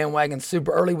jumped on the bandwagon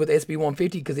super early with SB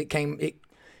 150 because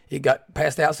it got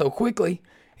passed out so quickly,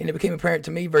 and it became apparent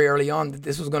to me very early on that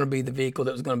this was going to be the vehicle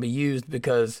that was going to be used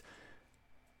because,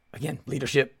 again,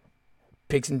 leadership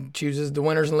picks and chooses the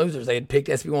winners and losers. They had picked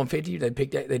SB 150,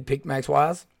 they'd picked Max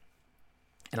Wise,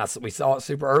 and we saw it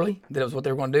super early that it was what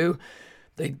they were going to do.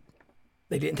 They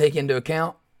didn't take into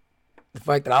account the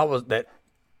fact that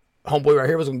homeboy right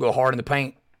here was going to go hard in the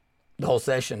paint the whole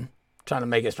session, trying to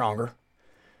make it stronger.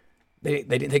 They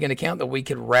didn't take into account that we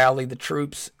could rally the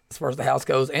troops as far as the House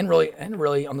goes, and really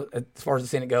as far as the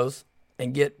Senate goes,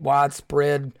 and get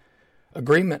widespread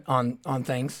agreement on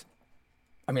things.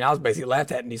 I mean, I was basically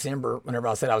laughed at in December whenever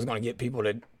I said I was going to get people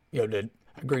to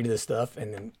agree to this stuff,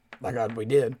 and then by God we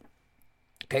did.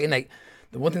 Okay, and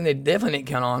the one thing they definitely didn't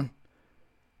count on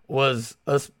was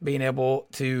us being able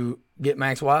to get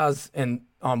Max Wise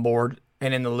on board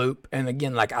and in the loop. And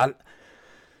again, like I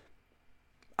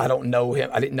don't know him.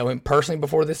 I didn't know him personally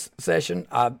before this session.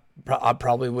 I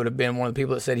probably would have been one of the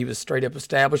people that said he was straight up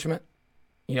establishment,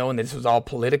 and this was all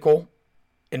political,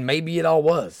 and maybe it all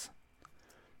was.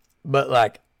 But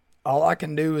like, all I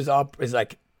can do is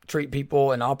like treat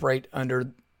people and operate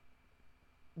under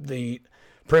the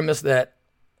premise that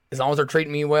as long as they're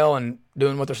treating me well and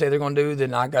doing what they say they're going to do,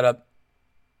 then I gotta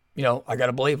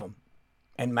believe them.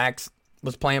 And Max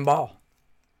was playing ball.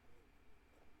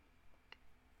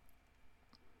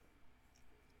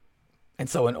 And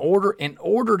so in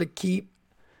order to keep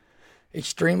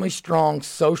extremely strong,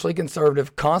 socially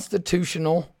conservative,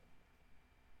 constitutional,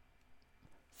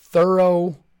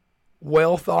 thorough,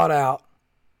 well thought out,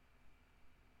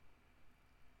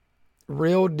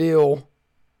 real deal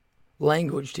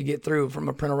language to get through from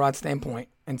a parental rights standpoint.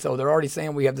 And so they're already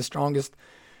saying we have the strongest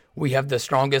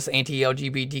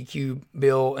anti-LGBTQ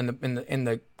bill in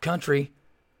the country.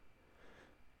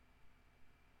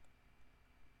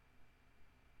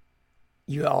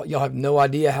 Y'all have no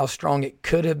idea how strong it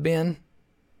could have been,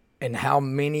 and how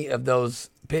many of those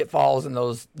pitfalls and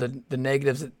the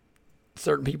negatives that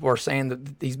certain people are saying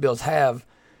that these bills have,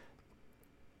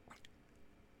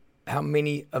 how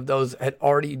many of those had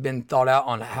already been thought out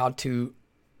on how to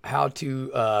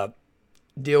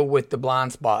deal with the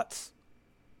blind spots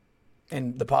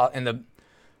and the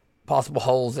possible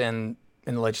holes in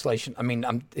the legislation. I mean,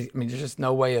 there's just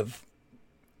no way of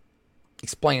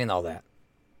explaining all that.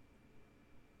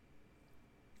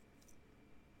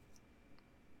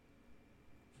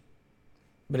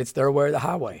 But it's their way or the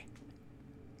highway.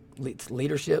 It's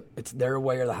leadership. It's their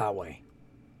way or the highway.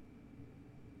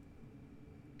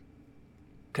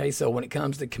 Okay, so when it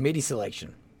comes to committee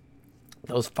selection,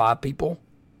 those 5 people,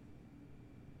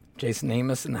 Jason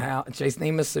Amos,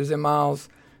 Suzanne Miles,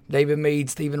 David Meade,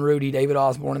 Stephen Rudy, David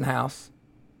Osborne in the House.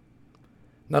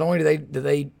 Not only do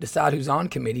they decide who's on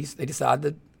committees, they decide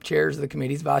the chairs of the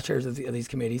committees, vice chairs of these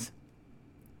committees.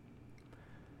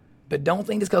 But don't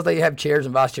think it's because they have chairs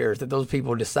and vice chairs that those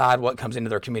people decide what comes into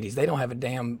their committees. They don't have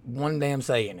one damn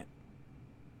say in it.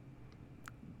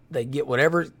 They get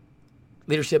whatever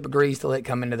leadership agrees to let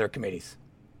come into their committees.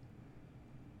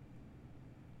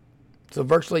 So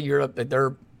virtually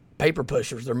they're paper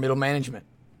pushers. They're middle management.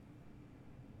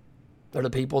 They're the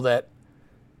people that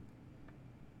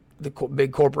the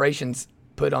big corporations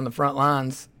put on the front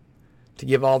lines to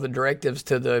give all the directives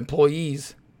to the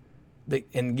employees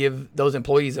and give those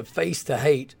employees a face to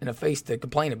hate and a face to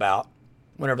complain about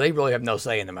whenever they really have no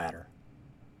say in the matter.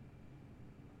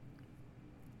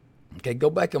 Okay, go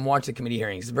back and watch the committee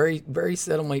hearings. Very, very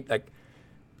seldomly, like,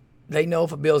 they know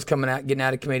if a bill is coming out, getting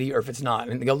out of committee, or if it's not.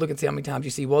 And go look and see how many times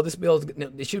you see, well, this bill,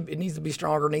 it needs to be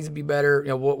stronger, it needs to be better.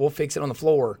 We'll fix it on the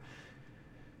floor.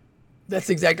 That's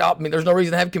the exact opposite. I mean, there's no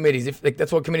reason to have committees if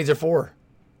that's what committees are for.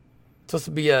 It's supposed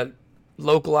to be a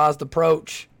localized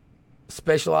approach,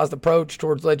 specialized approach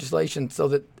towards legislation so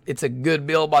that it's a good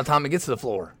bill by the time it gets to the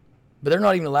floor. But they're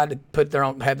not even allowed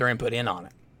to have their input in on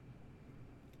it.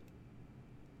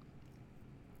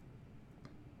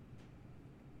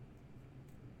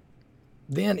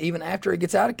 Then, even after it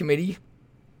gets out of committee,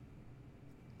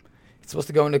 it's supposed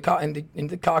to go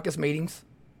into caucus meetings.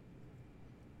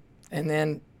 And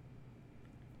then,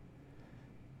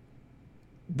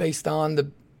 based on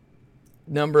the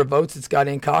number of votes it's got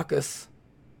in caucus,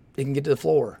 it can get to the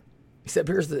floor. Except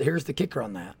here's the kicker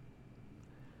on that.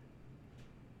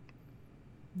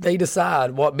 They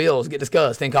decide what bills get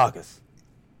discussed in caucus.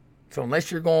 So unless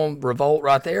you're going to revolt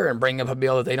right there and bring up a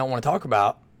bill that they don't want to talk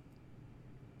about,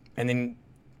 and then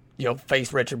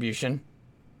face retribution,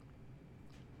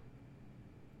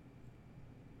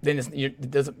 then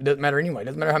it doesn't matter anyway. It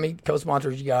doesn't matter how many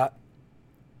co-sponsors you got.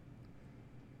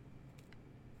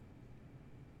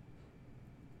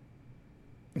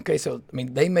 Okay, so I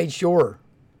mean, they made sure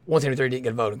 173 didn't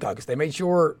get a vote in caucus. They made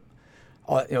sure,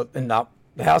 in the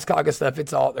House caucus stuff,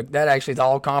 it's all that actually is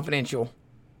all confidential.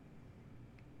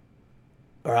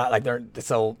 All right,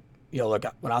 look,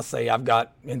 when I say I've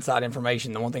got inside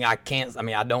information, the one thing I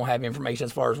don't have information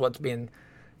as far as what's being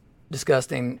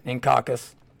discussed in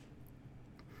caucus.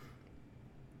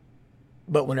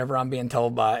 But whenever I'm being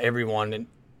told by everyone and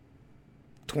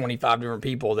 25 different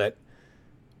people that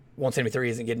 173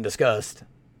 isn't getting discussed,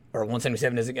 or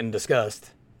 177 isn't getting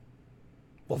discussed,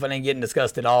 well, if it ain't getting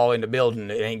discussed at all in the building,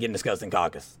 it ain't getting discussed in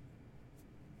caucus.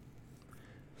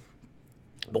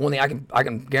 But one thing I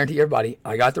can guarantee everybody,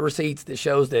 I got the receipts that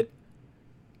shows that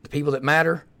the people that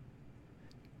matter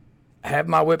have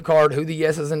my whip card, who the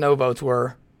yeses and no votes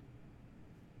were,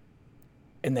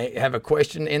 and they have a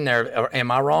question in there,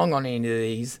 am I wrong on any of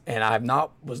these? And I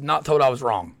was not told I was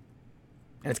wrong.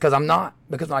 And it's because I'm not.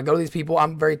 Because when I go to these people,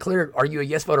 I'm very clear, are you a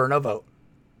yes vote or a no vote?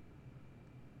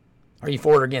 Are you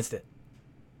for it or against it?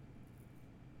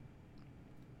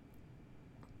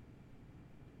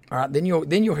 All right, then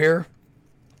you'll hear,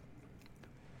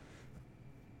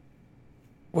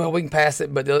 well, we can pass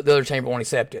it, but the other chamber won't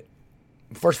accept it.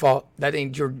 First of all, that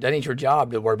ain't your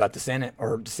job to worry about the Senate,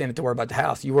 or the Senate to worry about the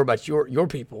House. You worry about your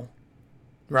people,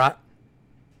 right?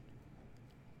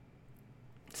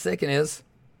 Second is,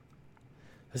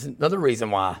 there's another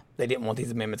reason why they didn't want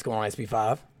these amendments going on SB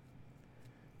 5.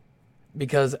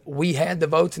 Because we had the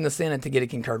votes in the Senate to get it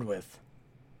concurred with.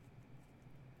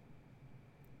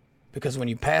 Because when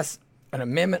you pass an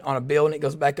amendment on a bill and it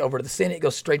goes back over to the Senate, it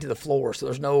goes straight to the floor. So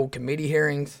there's no committee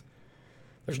hearings.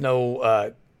 There's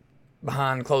no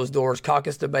behind closed doors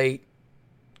caucus debate,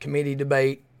 committee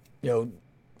debate,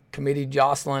 committee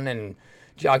jostling and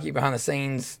jockey behind the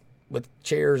scenes with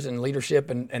chairs and leadership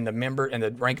and the member and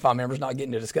the rank and file members not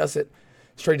getting to discuss it.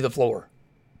 Straight to the floor.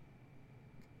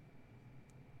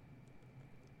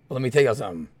 Well, let me tell you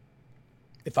something.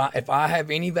 If I have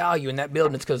any value in that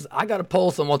building, it's because I got a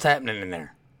pulse on what's happening in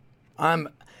there. I'm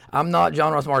not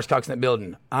John Ross Marks Cox in that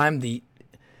building. I'm the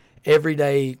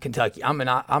everyday Kentucky. I'm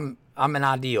an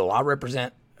ideal. I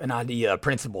represent an idea, a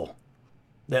principle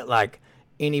that like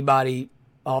anybody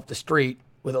off the street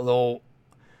with a little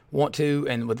want to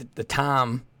and with the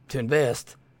time to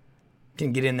invest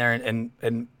can get in there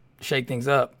and shake things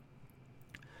up.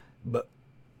 But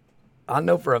I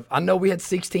know we had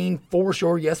 16 for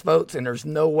sure yes votes, and there's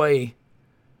no way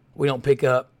we don't pick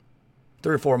up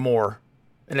 3 or 4 more.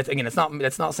 And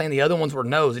that's not saying the other ones were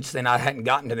no's. It's just saying I hadn't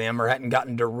gotten to them or hadn't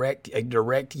gotten a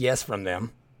direct yes from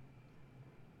them.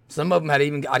 Some of them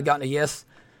I'd gotten a yes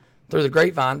through the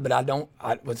grapevine, but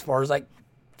as far as like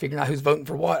figuring out who's voting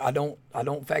for what, I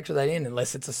don't factor that in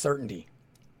unless it's a certainty.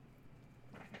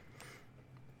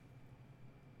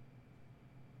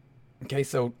 Okay,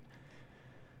 so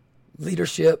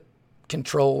leadership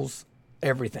controls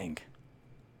everything.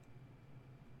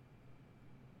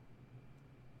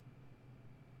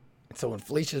 So when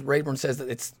Felicia Rayburn says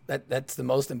that that's the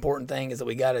most important thing is that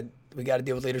we got to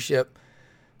deal with leadership,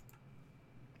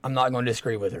 I'm not going to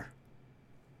disagree with her.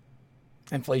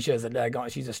 And Felicia is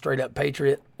she's a straight up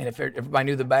patriot. And if everybody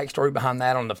knew the backstory behind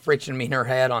that on the friction me and her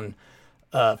had on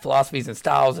philosophies and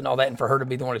styles and all that, and for her to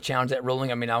be the one to challenge that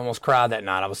ruling, I mean, I almost cried that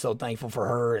night. I was so thankful for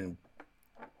her, and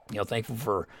thankful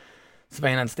for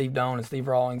Savannah and Steve Doan and Steve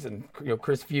Rawlings and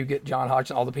Chris Fugit, John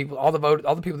Hodgson, all the people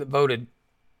that voted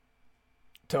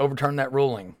to overturn that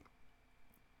ruling.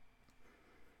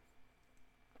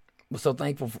 was so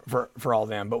thankful for all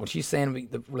them. But when she's saying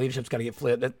the leadership's got to get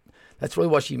flipped, that's really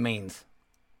what she means.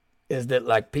 Is that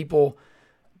like people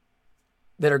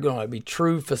that are going to be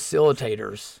true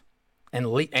facilitators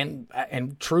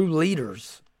and true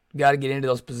leaders got to get into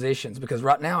those positions, because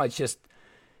right now it's just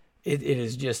it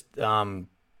is just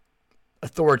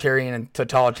authoritarian and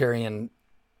totalitarian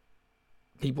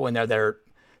people in there that are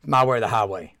my way or the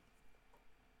highway.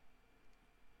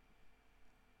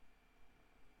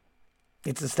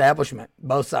 It's establishment,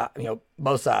 both sides.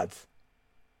 Both sides.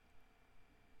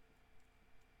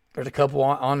 There's a couple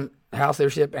on House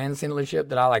leadership and Senate leadership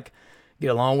that I like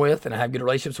get along with and I have good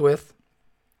relationships with.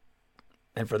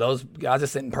 And for those guys,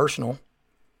 it's sitting personal.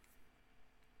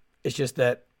 It's just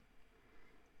that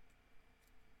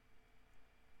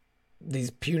these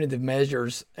punitive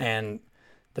measures and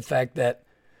the fact that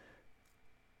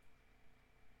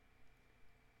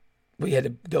we had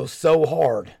to go so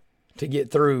hard to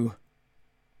get through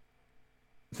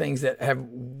things that have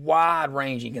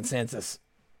wide-ranging consensus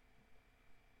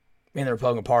in the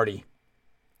Republican Party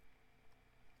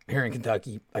here in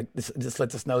Kentucky. Like this just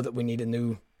lets us know that we need a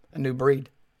new breed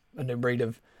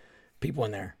of people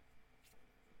in there.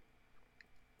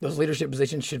 Those leadership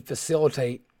positions should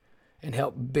facilitate and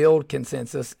help build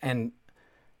consensus and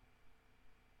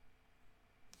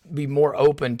be more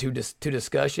open to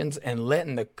discussions, and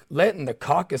letting the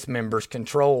caucus members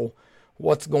control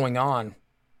what's going on.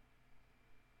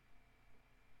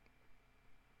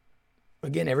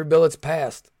 Again, every bill that's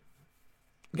passed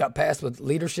got passed with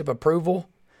leadership approval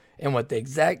and with the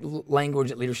exact language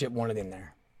that leadership wanted in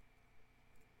there.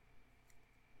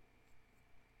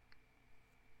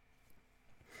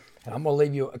 And I'm probably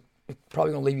going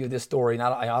to leave you with this story, and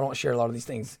I don't share a lot of these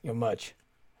things much.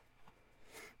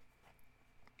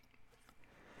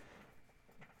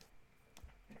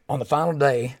 On the final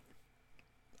day,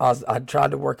 I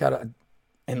tried to work out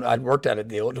and I'd worked out a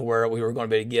deal to where we were going to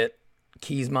be able to get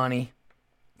Keys money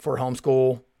for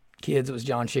homeschool kids. It was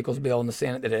John Schickel's bill in the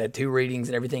Senate that had 2 readings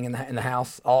and everything in the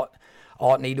House. All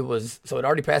it needed was, so it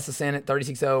already passed the Senate,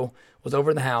 36-0, was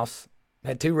over in the House,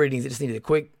 had 2 readings. It just needed a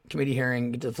quick committee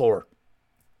hearing, get to the floor.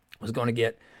 It was going to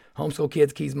get homeschool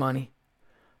kids Keys money,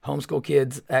 homeschool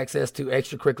kids access to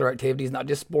extracurricular activities, not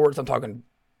just sports. I'm talking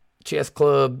chess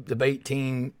club, debate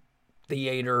team,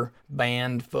 theater,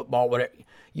 band, football, whatever,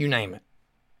 you name it.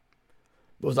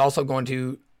 It was also going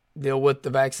to deal with the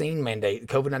vaccine mandate, the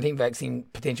COVID-19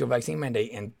 potential vaccine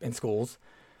mandate in schools.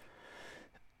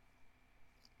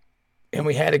 And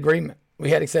we had agreement.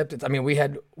 We had acceptance. I mean,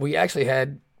 we actually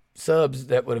had subs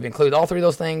that would have included all 3 of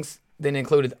those things, then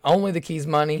included only the Keys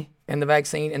money and the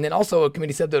vaccine, and then also a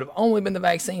committee sub that would have only been the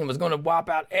vaccine, was going to wipe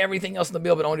out everything else in the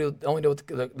bill, but only do with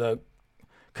the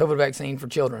COVID vaccine for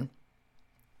children.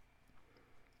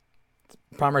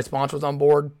 Primary sponsor was on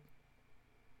board.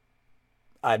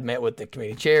 I'd met with the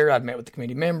committee chair. I'd met with the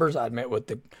committee members. I'd met with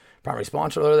the primary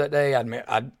sponsor earlier that day. I'd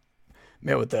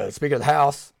met with the Speaker of the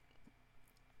House.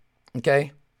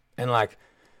 Okay? And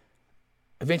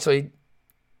eventually,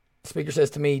 the Speaker says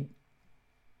to me,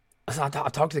 I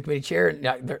talked to the committee chair, and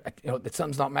that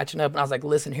something's not matching up. And I was like,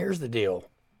 listen, here's the deal.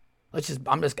 I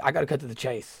got to cut to the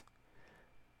chase.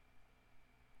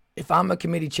 If I'm a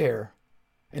committee chair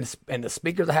and the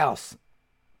Speaker of the House,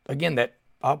 again, that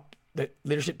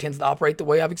leadership tends to operate the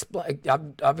way I've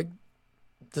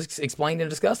just explained and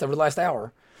discussed over the last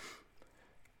hour.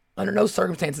 Under no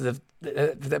circumstances,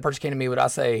 if that person came to me, would I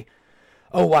say,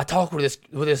 "Oh, I talked with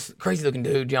this crazy looking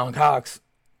dude, John Cox,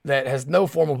 that has no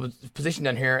formal position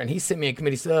down here, and he sent me a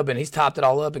committee sub, and he's typed it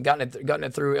all up and gotten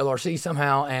it through LRC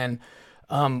somehow, and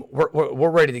we're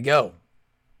ready to go."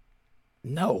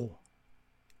 No.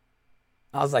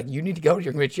 I was like, you need to go to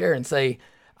your committee chair and say,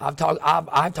 I've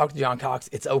talked to John Cox.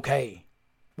 It's okay.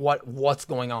 What's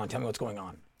going on? Tell me what's going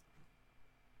on.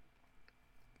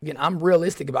 Again, I'm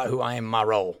realistic about who I am in my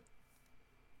role.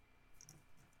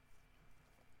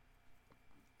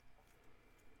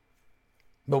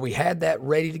 But we had that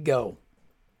ready to go.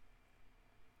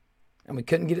 And we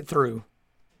couldn't get it through,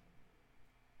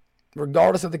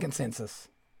 regardless of the consensus,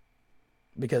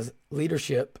 because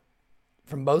leadership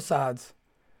from both sides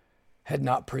had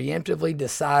not preemptively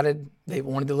decided they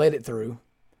wanted to let it through,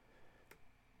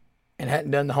 and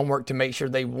hadn't done the homework to make sure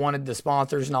they wanted the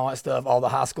sponsors and all that stuff, all the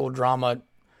high school drama,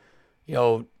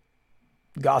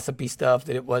 gossipy stuff,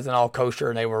 that it wasn't all kosher,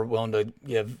 and they were willing to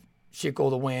give Schickel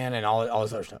the win and all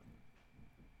this other stuff.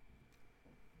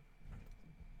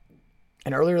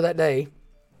 And earlier that day,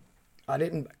 I'm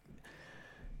going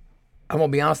to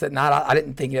be honest, that night I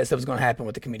didn't think that stuff was going to happen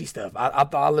with the committee stuff.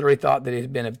 I literally thought that it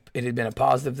had been a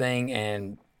positive thing,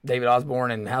 and David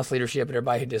Osborne and House leadership and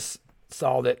everybody had just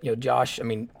saw that, Josh,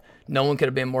 No one could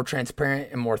have been more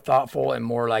transparent and more thoughtful and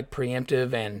more like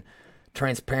preemptive and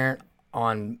transparent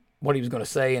on what he was going to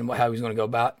say and how he was going to go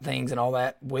about things and all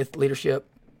that with leadership.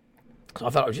 So I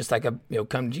thought it was just like a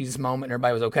come to Jesus moment and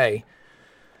everybody was okay.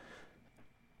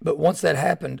 But once that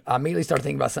happened, I immediately started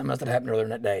thinking about something else that happened earlier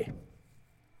in that day.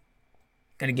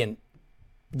 And again,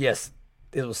 yes,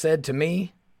 it was said to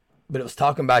me, but it was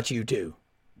talking about you too.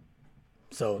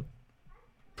 So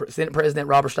Senate President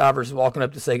Robert Stivers is walking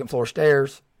up the second floor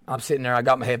stairs. I'm sitting there. I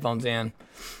got my headphones in.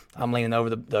 I'm leaning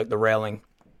over the railing.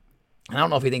 And I don't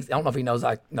know if he knows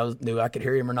knew I could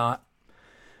hear him or not.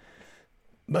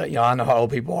 But I know how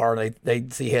old people are. They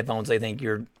see headphones. They think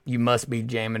you must be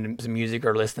jamming some music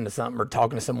or listening to something or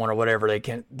talking to someone or whatever. They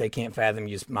can't fathom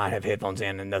you just might have headphones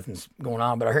in and nothing's going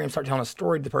on. But I hear him start telling a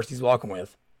story to the person he's walking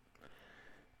with.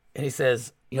 And he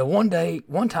says, one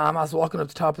time I was walking up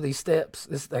the top of these steps,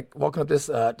 walking up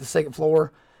the second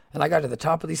floor, and I got to the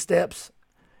top of these steps,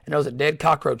 and there was a dead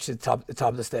cockroach at the top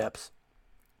of the steps.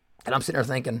 And I'm sitting there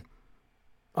thinking,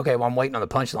 okay, well, I'm waiting on the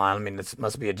punchline. I mean, this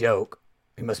must be a joke.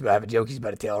 He must have a joke he's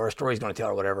about to tell or a story he's going to tell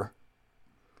or whatever.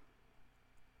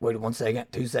 Waited 1 second,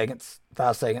 2 seconds,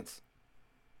 5 seconds.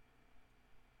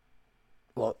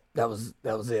 Well, that was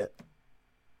it.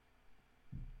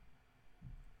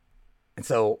 And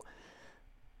so,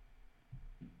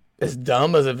 as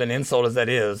dumb as of an insult as that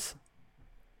is,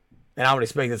 and I would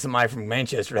expect that somebody from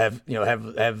Manchester to have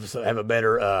a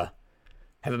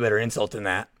better insult than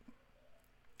that.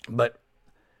 But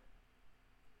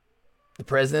the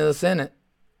president of the Senate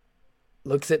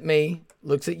looks at me,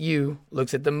 looks at you,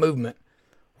 looks at the movement.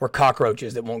 We're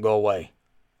cockroaches that won't go away.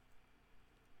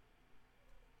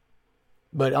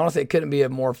 But honestly, it couldn't be a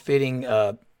more fitting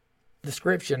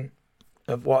description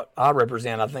of what I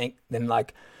represent, I think, than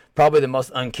like probably the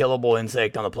most unkillable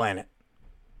insect on the planet.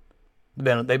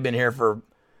 They've been here for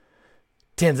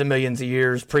tens of millions of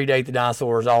years, predate the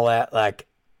dinosaurs, all that. Like,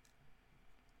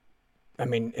 I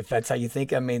mean, if that's how you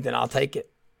think of me, then I'll take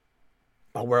it.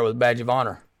 I'll wear it with a badge of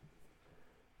honor.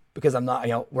 Because I'm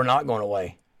not, we're not going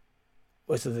away.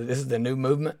 This is the new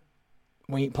movement.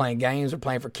 We ain't playing games. We're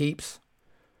playing for keeps.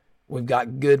 We've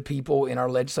got good people in our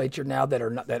legislature now that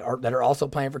are also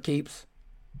playing for keeps.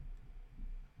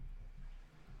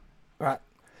 All right.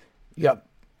 You got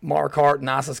Mark Hart, the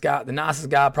nicest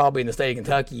guy probably in the state of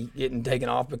Kentucky, getting taken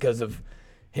off because of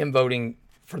him voting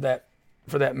for that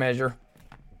measure.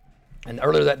 And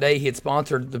earlier that day, he had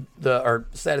sponsored or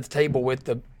sat at the table with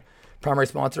the primary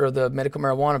sponsor of the medical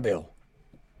marijuana bill.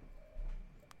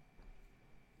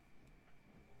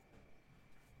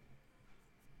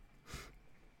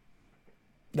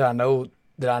 That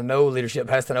I know leadership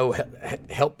has to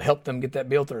help them get that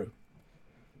bill through.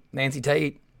 Nancy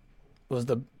Tate was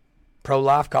the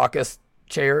pro-life caucus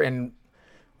chair and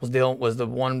was the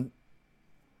one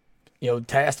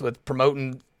tasked with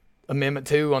promoting Amendment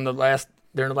 2 during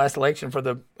the last election for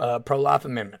the pro-life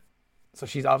amendment. So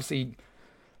she's obviously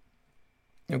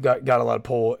got a lot of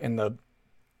pull in the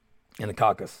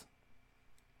caucus.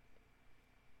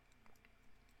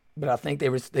 But I think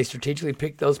they strategically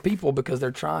picked those people because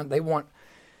they want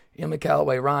Emily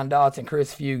Callaway, Ryan Dotson,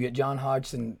 Chris Fugit, John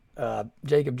Hodgson,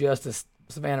 Jacob Justice,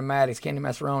 Savannah Maddox, Candy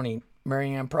Massaroni,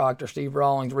 Marianne Proctor, Steve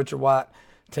Rawlings, Richard White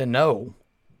to know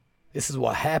this is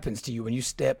what happens to you when you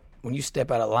step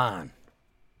out of line.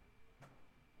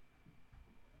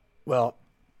 Well,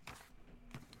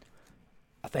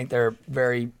 I think they're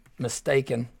very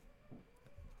mistaken.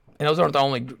 And those aren't the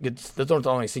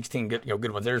only 16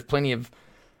 good ones. There's plenty of.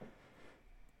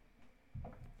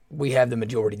 We have the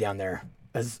majority down there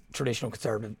as traditional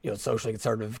conservative, socially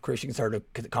conservative, Christian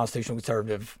conservative, constitutional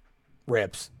conservative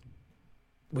reps.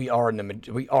 We are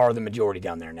the majority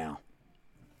down there now.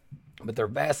 But they're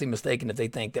vastly mistaken if they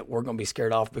think that we're going to be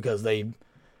scared off because they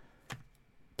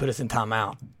put us in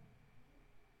timeout.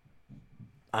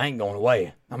 I ain't going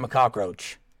away. I'm a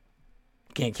cockroach.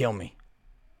 Can't kill me.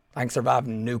 I can survive a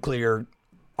nuclear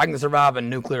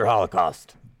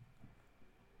holocaust.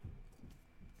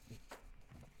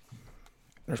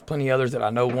 There's plenty of others that I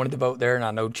know wanted to vote there, and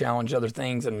I know challenged other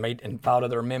things and filed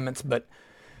other amendments. But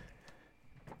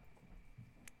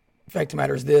the fact of the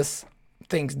matter is this: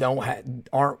 things don't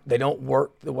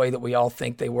work the way that we all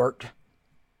think they worked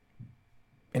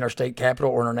in our state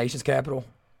capital or in our nation's capital.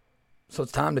 So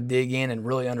it's time to dig in and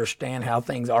really understand how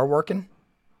things are working,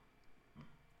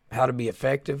 how to be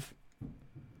effective,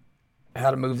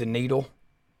 how to move the needle,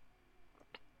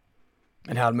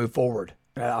 and how to move forward.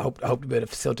 And I hope to be able to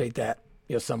facilitate that,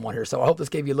 someone here. So I hope this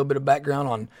gave you a little bit of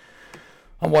background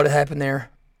on what had happened there.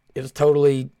 It was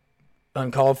totally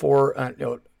uncalled for,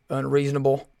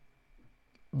 unreasonable,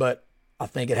 but I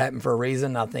think it happened for a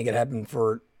reason. I think it happened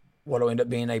for what'll end up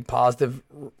being a positive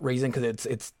reason, because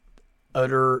it's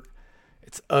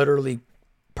utterly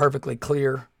perfectly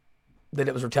clear that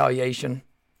it was retaliation,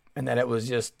 and that it was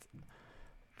just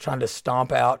trying to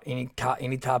stomp out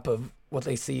any type of what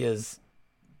they see as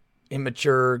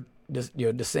immature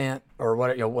dissent, or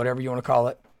whatever you want to call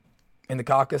it, in the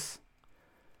caucus.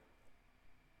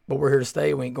 But we're here to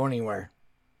stay. We ain't going anywhere.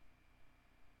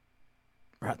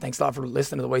 All right. Thanks a lot for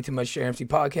listening to the Way Too Much JRMC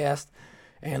podcast,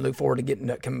 and look forward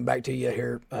to coming back to you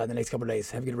here the next couple of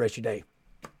days. Have a good rest of your day.